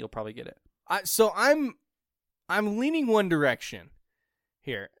big hint, you'll probably get it. So I'm leaning one direction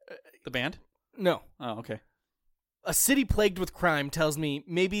here. The band? No. Oh, okay. A city plagued with crime tells me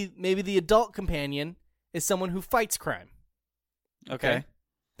maybe the adult companion is someone who fights crime. Okay.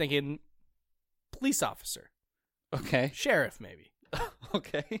 Thinking police officer. Okay. Sheriff, maybe.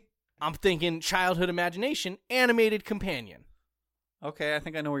 Okay. I'm thinking childhood imagination, animated companion. Okay, I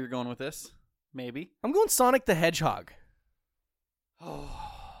think I know where you're going with this. Maybe. I'm going Sonic the Hedgehog. Oh.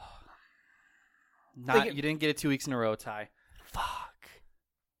 Thinking- You didn't get it 2 weeks in a row, Ty. Fuck.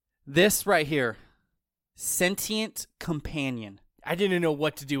 This right here. Sentient companion. I didn't know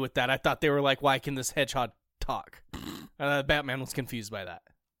what to do with that. I thought they were like, why can this hedgehog talk? Batman was confused by that.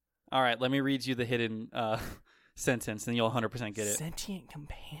 All right, let me read you the hidden sentence, and you'll 100% get it. Sentient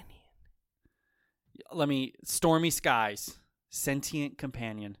companion. Stormy skies. Sentient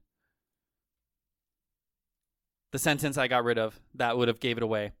companion. The sentence I got rid of, that would have gave it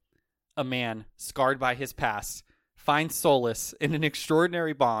away. A man, scarred by his past, finds solace in an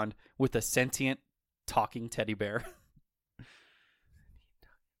extraordinary bond with a sentient talking teddy bear.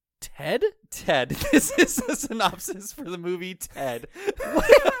 Ted? Ted. This is a synopsis for the movie Ted. What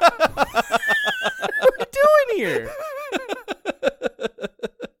are we doing here?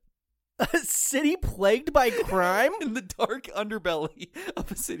 A city plagued by crime? In the dark underbelly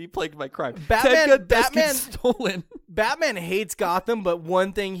of a city plagued by crime. Batman gets stolen. Batman hates Gotham, but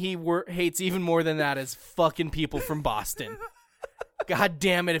one thing he hates even more than that is fucking people from Boston. God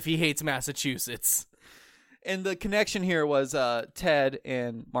damn it if he hates Massachusetts. And the connection here was Ted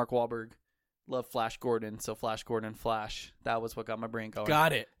and Mark Wahlberg love Flash Gordon, so Flash Gordon Flash. That was what got my brain going.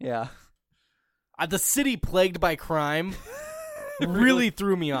 Got it. Yeah. The city plagued by crime really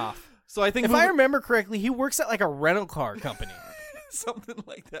threw me off. So I think if I remember correctly, he works at like a rental car company. Something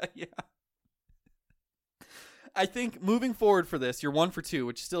like that, yeah. I think moving forward for this, you're 1 for 2,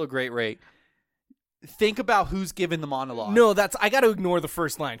 which is still a great rate. Think about who's given the monologue. No, I got to ignore the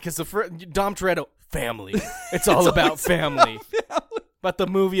first line because Dom Toretto, family. It's all about family. But the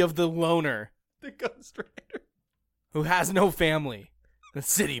movie of the loner, the Ghost Rider, who has no family. The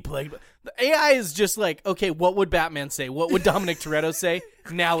city plagued. The AI is just like, okay, what would Batman say? What would Dominic Toretto say?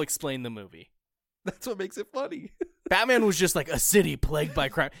 Now explain the movie. That's what makes it funny. Batman was just like a city plagued by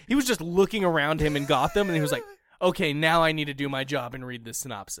crime. He was just looking around him in Gotham, and he was like, okay, now I need to do my job and read this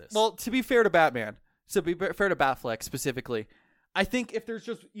synopsis. Well, to be fair to Batman, to be fair to Batfleck specifically, I think if there's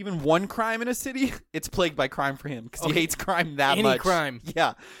just even one crime in a city, it's plagued by crime for him because he hates crime that much. Any crime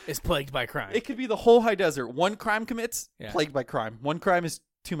yeah, is plagued by crime. It could be the whole high desert. One crime commits, Yeah. plagued by crime. One crime is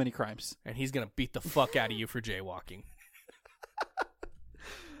too many crimes. And he's going to beat the fuck out of you for jaywalking.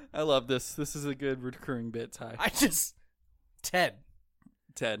 I love this. This is a good recurring bit, Ty. Ted,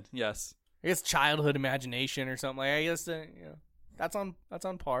 yes. I guess childhood imagination or something. Like, I guess that's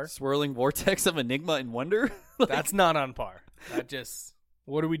on par. Swirling vortex of enigma and wonder. That's not on par.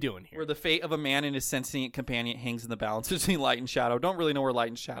 What are we doing here? Where the fate of a man and his sentient companion hangs in the balance between light and shadow. Don't really know where light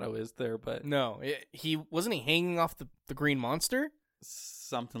and shadow is there, but No, he wasn't hanging off the green monster?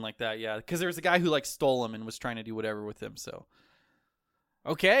 something like that. Yeah, because there was a guy who stole him and was trying to do whatever with him. So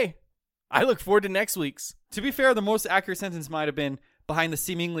okay, I look forward to next week's. To be fair, the most accurate sentence might have been, behind the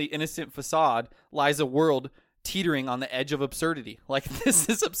seemingly innocent facade lies a world teetering on the edge of absurdity. This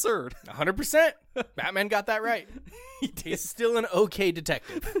is absurd. 100%. Batman got that right. He's still an okay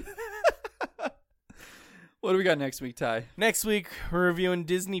detective. What do we got next week, Ty? Next week, we're reviewing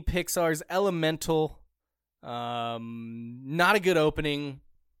Disney Pixar's Elemental. Not a good opening.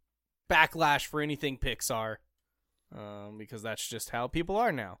 Backlash for anything Pixar. Because that's just how people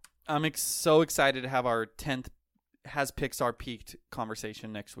are now. I'm so excited to have our 10th Has Pixar Peaked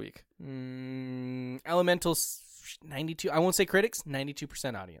conversation next week. Elemental 92. I won't say critics,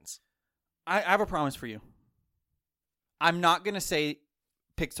 92% audience. I have a promise for you. I'm not going to say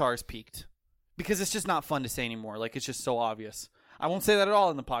Pixar's peaked. Because it's just not fun to say anymore. Like, it's just so obvious. I won't say that at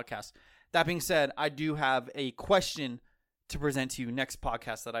all in the podcast. That being said, I do have a question to present to you next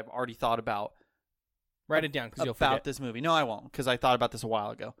podcast that I've already thought about. Write it down because you'll forget. forget. This movie. No, I won't, because I thought about this a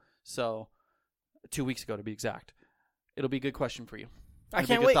while ago. So, 2 weeks ago to be exact. It'll be a good question for you. I It'll can't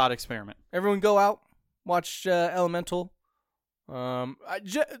be a good wait. thought experiment. Everyone go out, watch Elemental.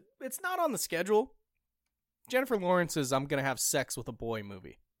 It's not on the schedule. Jennifer Lawrence's I'm Gonna Have Sex with a Boy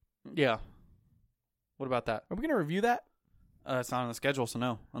movie. Yeah. What about that? Are we gonna review that? It's not on the schedule, so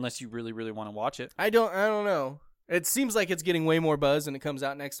no. Unless you really, really want to watch it. I don't know. It seems like it's getting way more buzz and it comes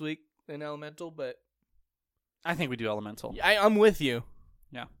out next week than Elemental, but I think we do Elemental. I'm with you.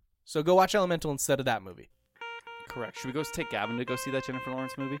 Yeah. So go watch Elemental instead of that movie. Correct. Should we go take Gavin to go see that Jennifer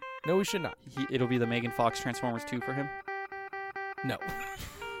Lawrence movie? No, we should not. It'll be the Megan Fox Transformers 2 for him? No.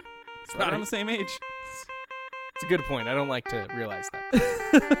 It's not on the same age. It's a good point. I don't like to realize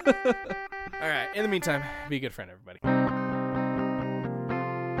that. All right. In the meantime, be a good friend, everybody.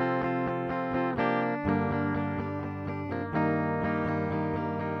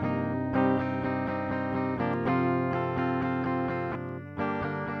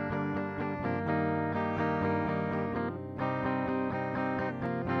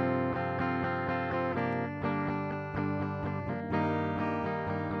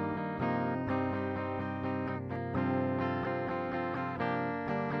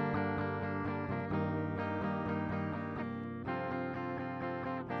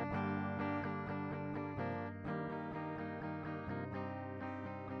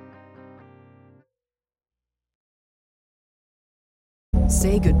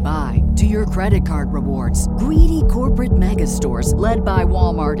 Say goodbye to your credit card rewards. Greedy corporate mega stores, led by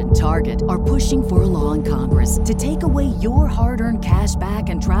Walmart and Target, are pushing for a law in Congress to take away your hard-earned cash back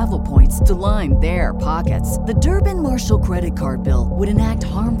and travel points to line their pockets. The Durbin-Marshall credit card bill would enact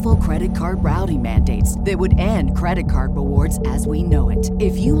harmful credit card routing mandates that would end credit card rewards as we know it.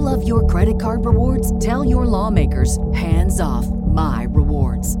 If you love your credit card rewards, tell your lawmakers, hands off my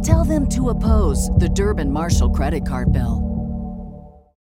rewards. Tell them to oppose the Durbin-Marshall credit card bill.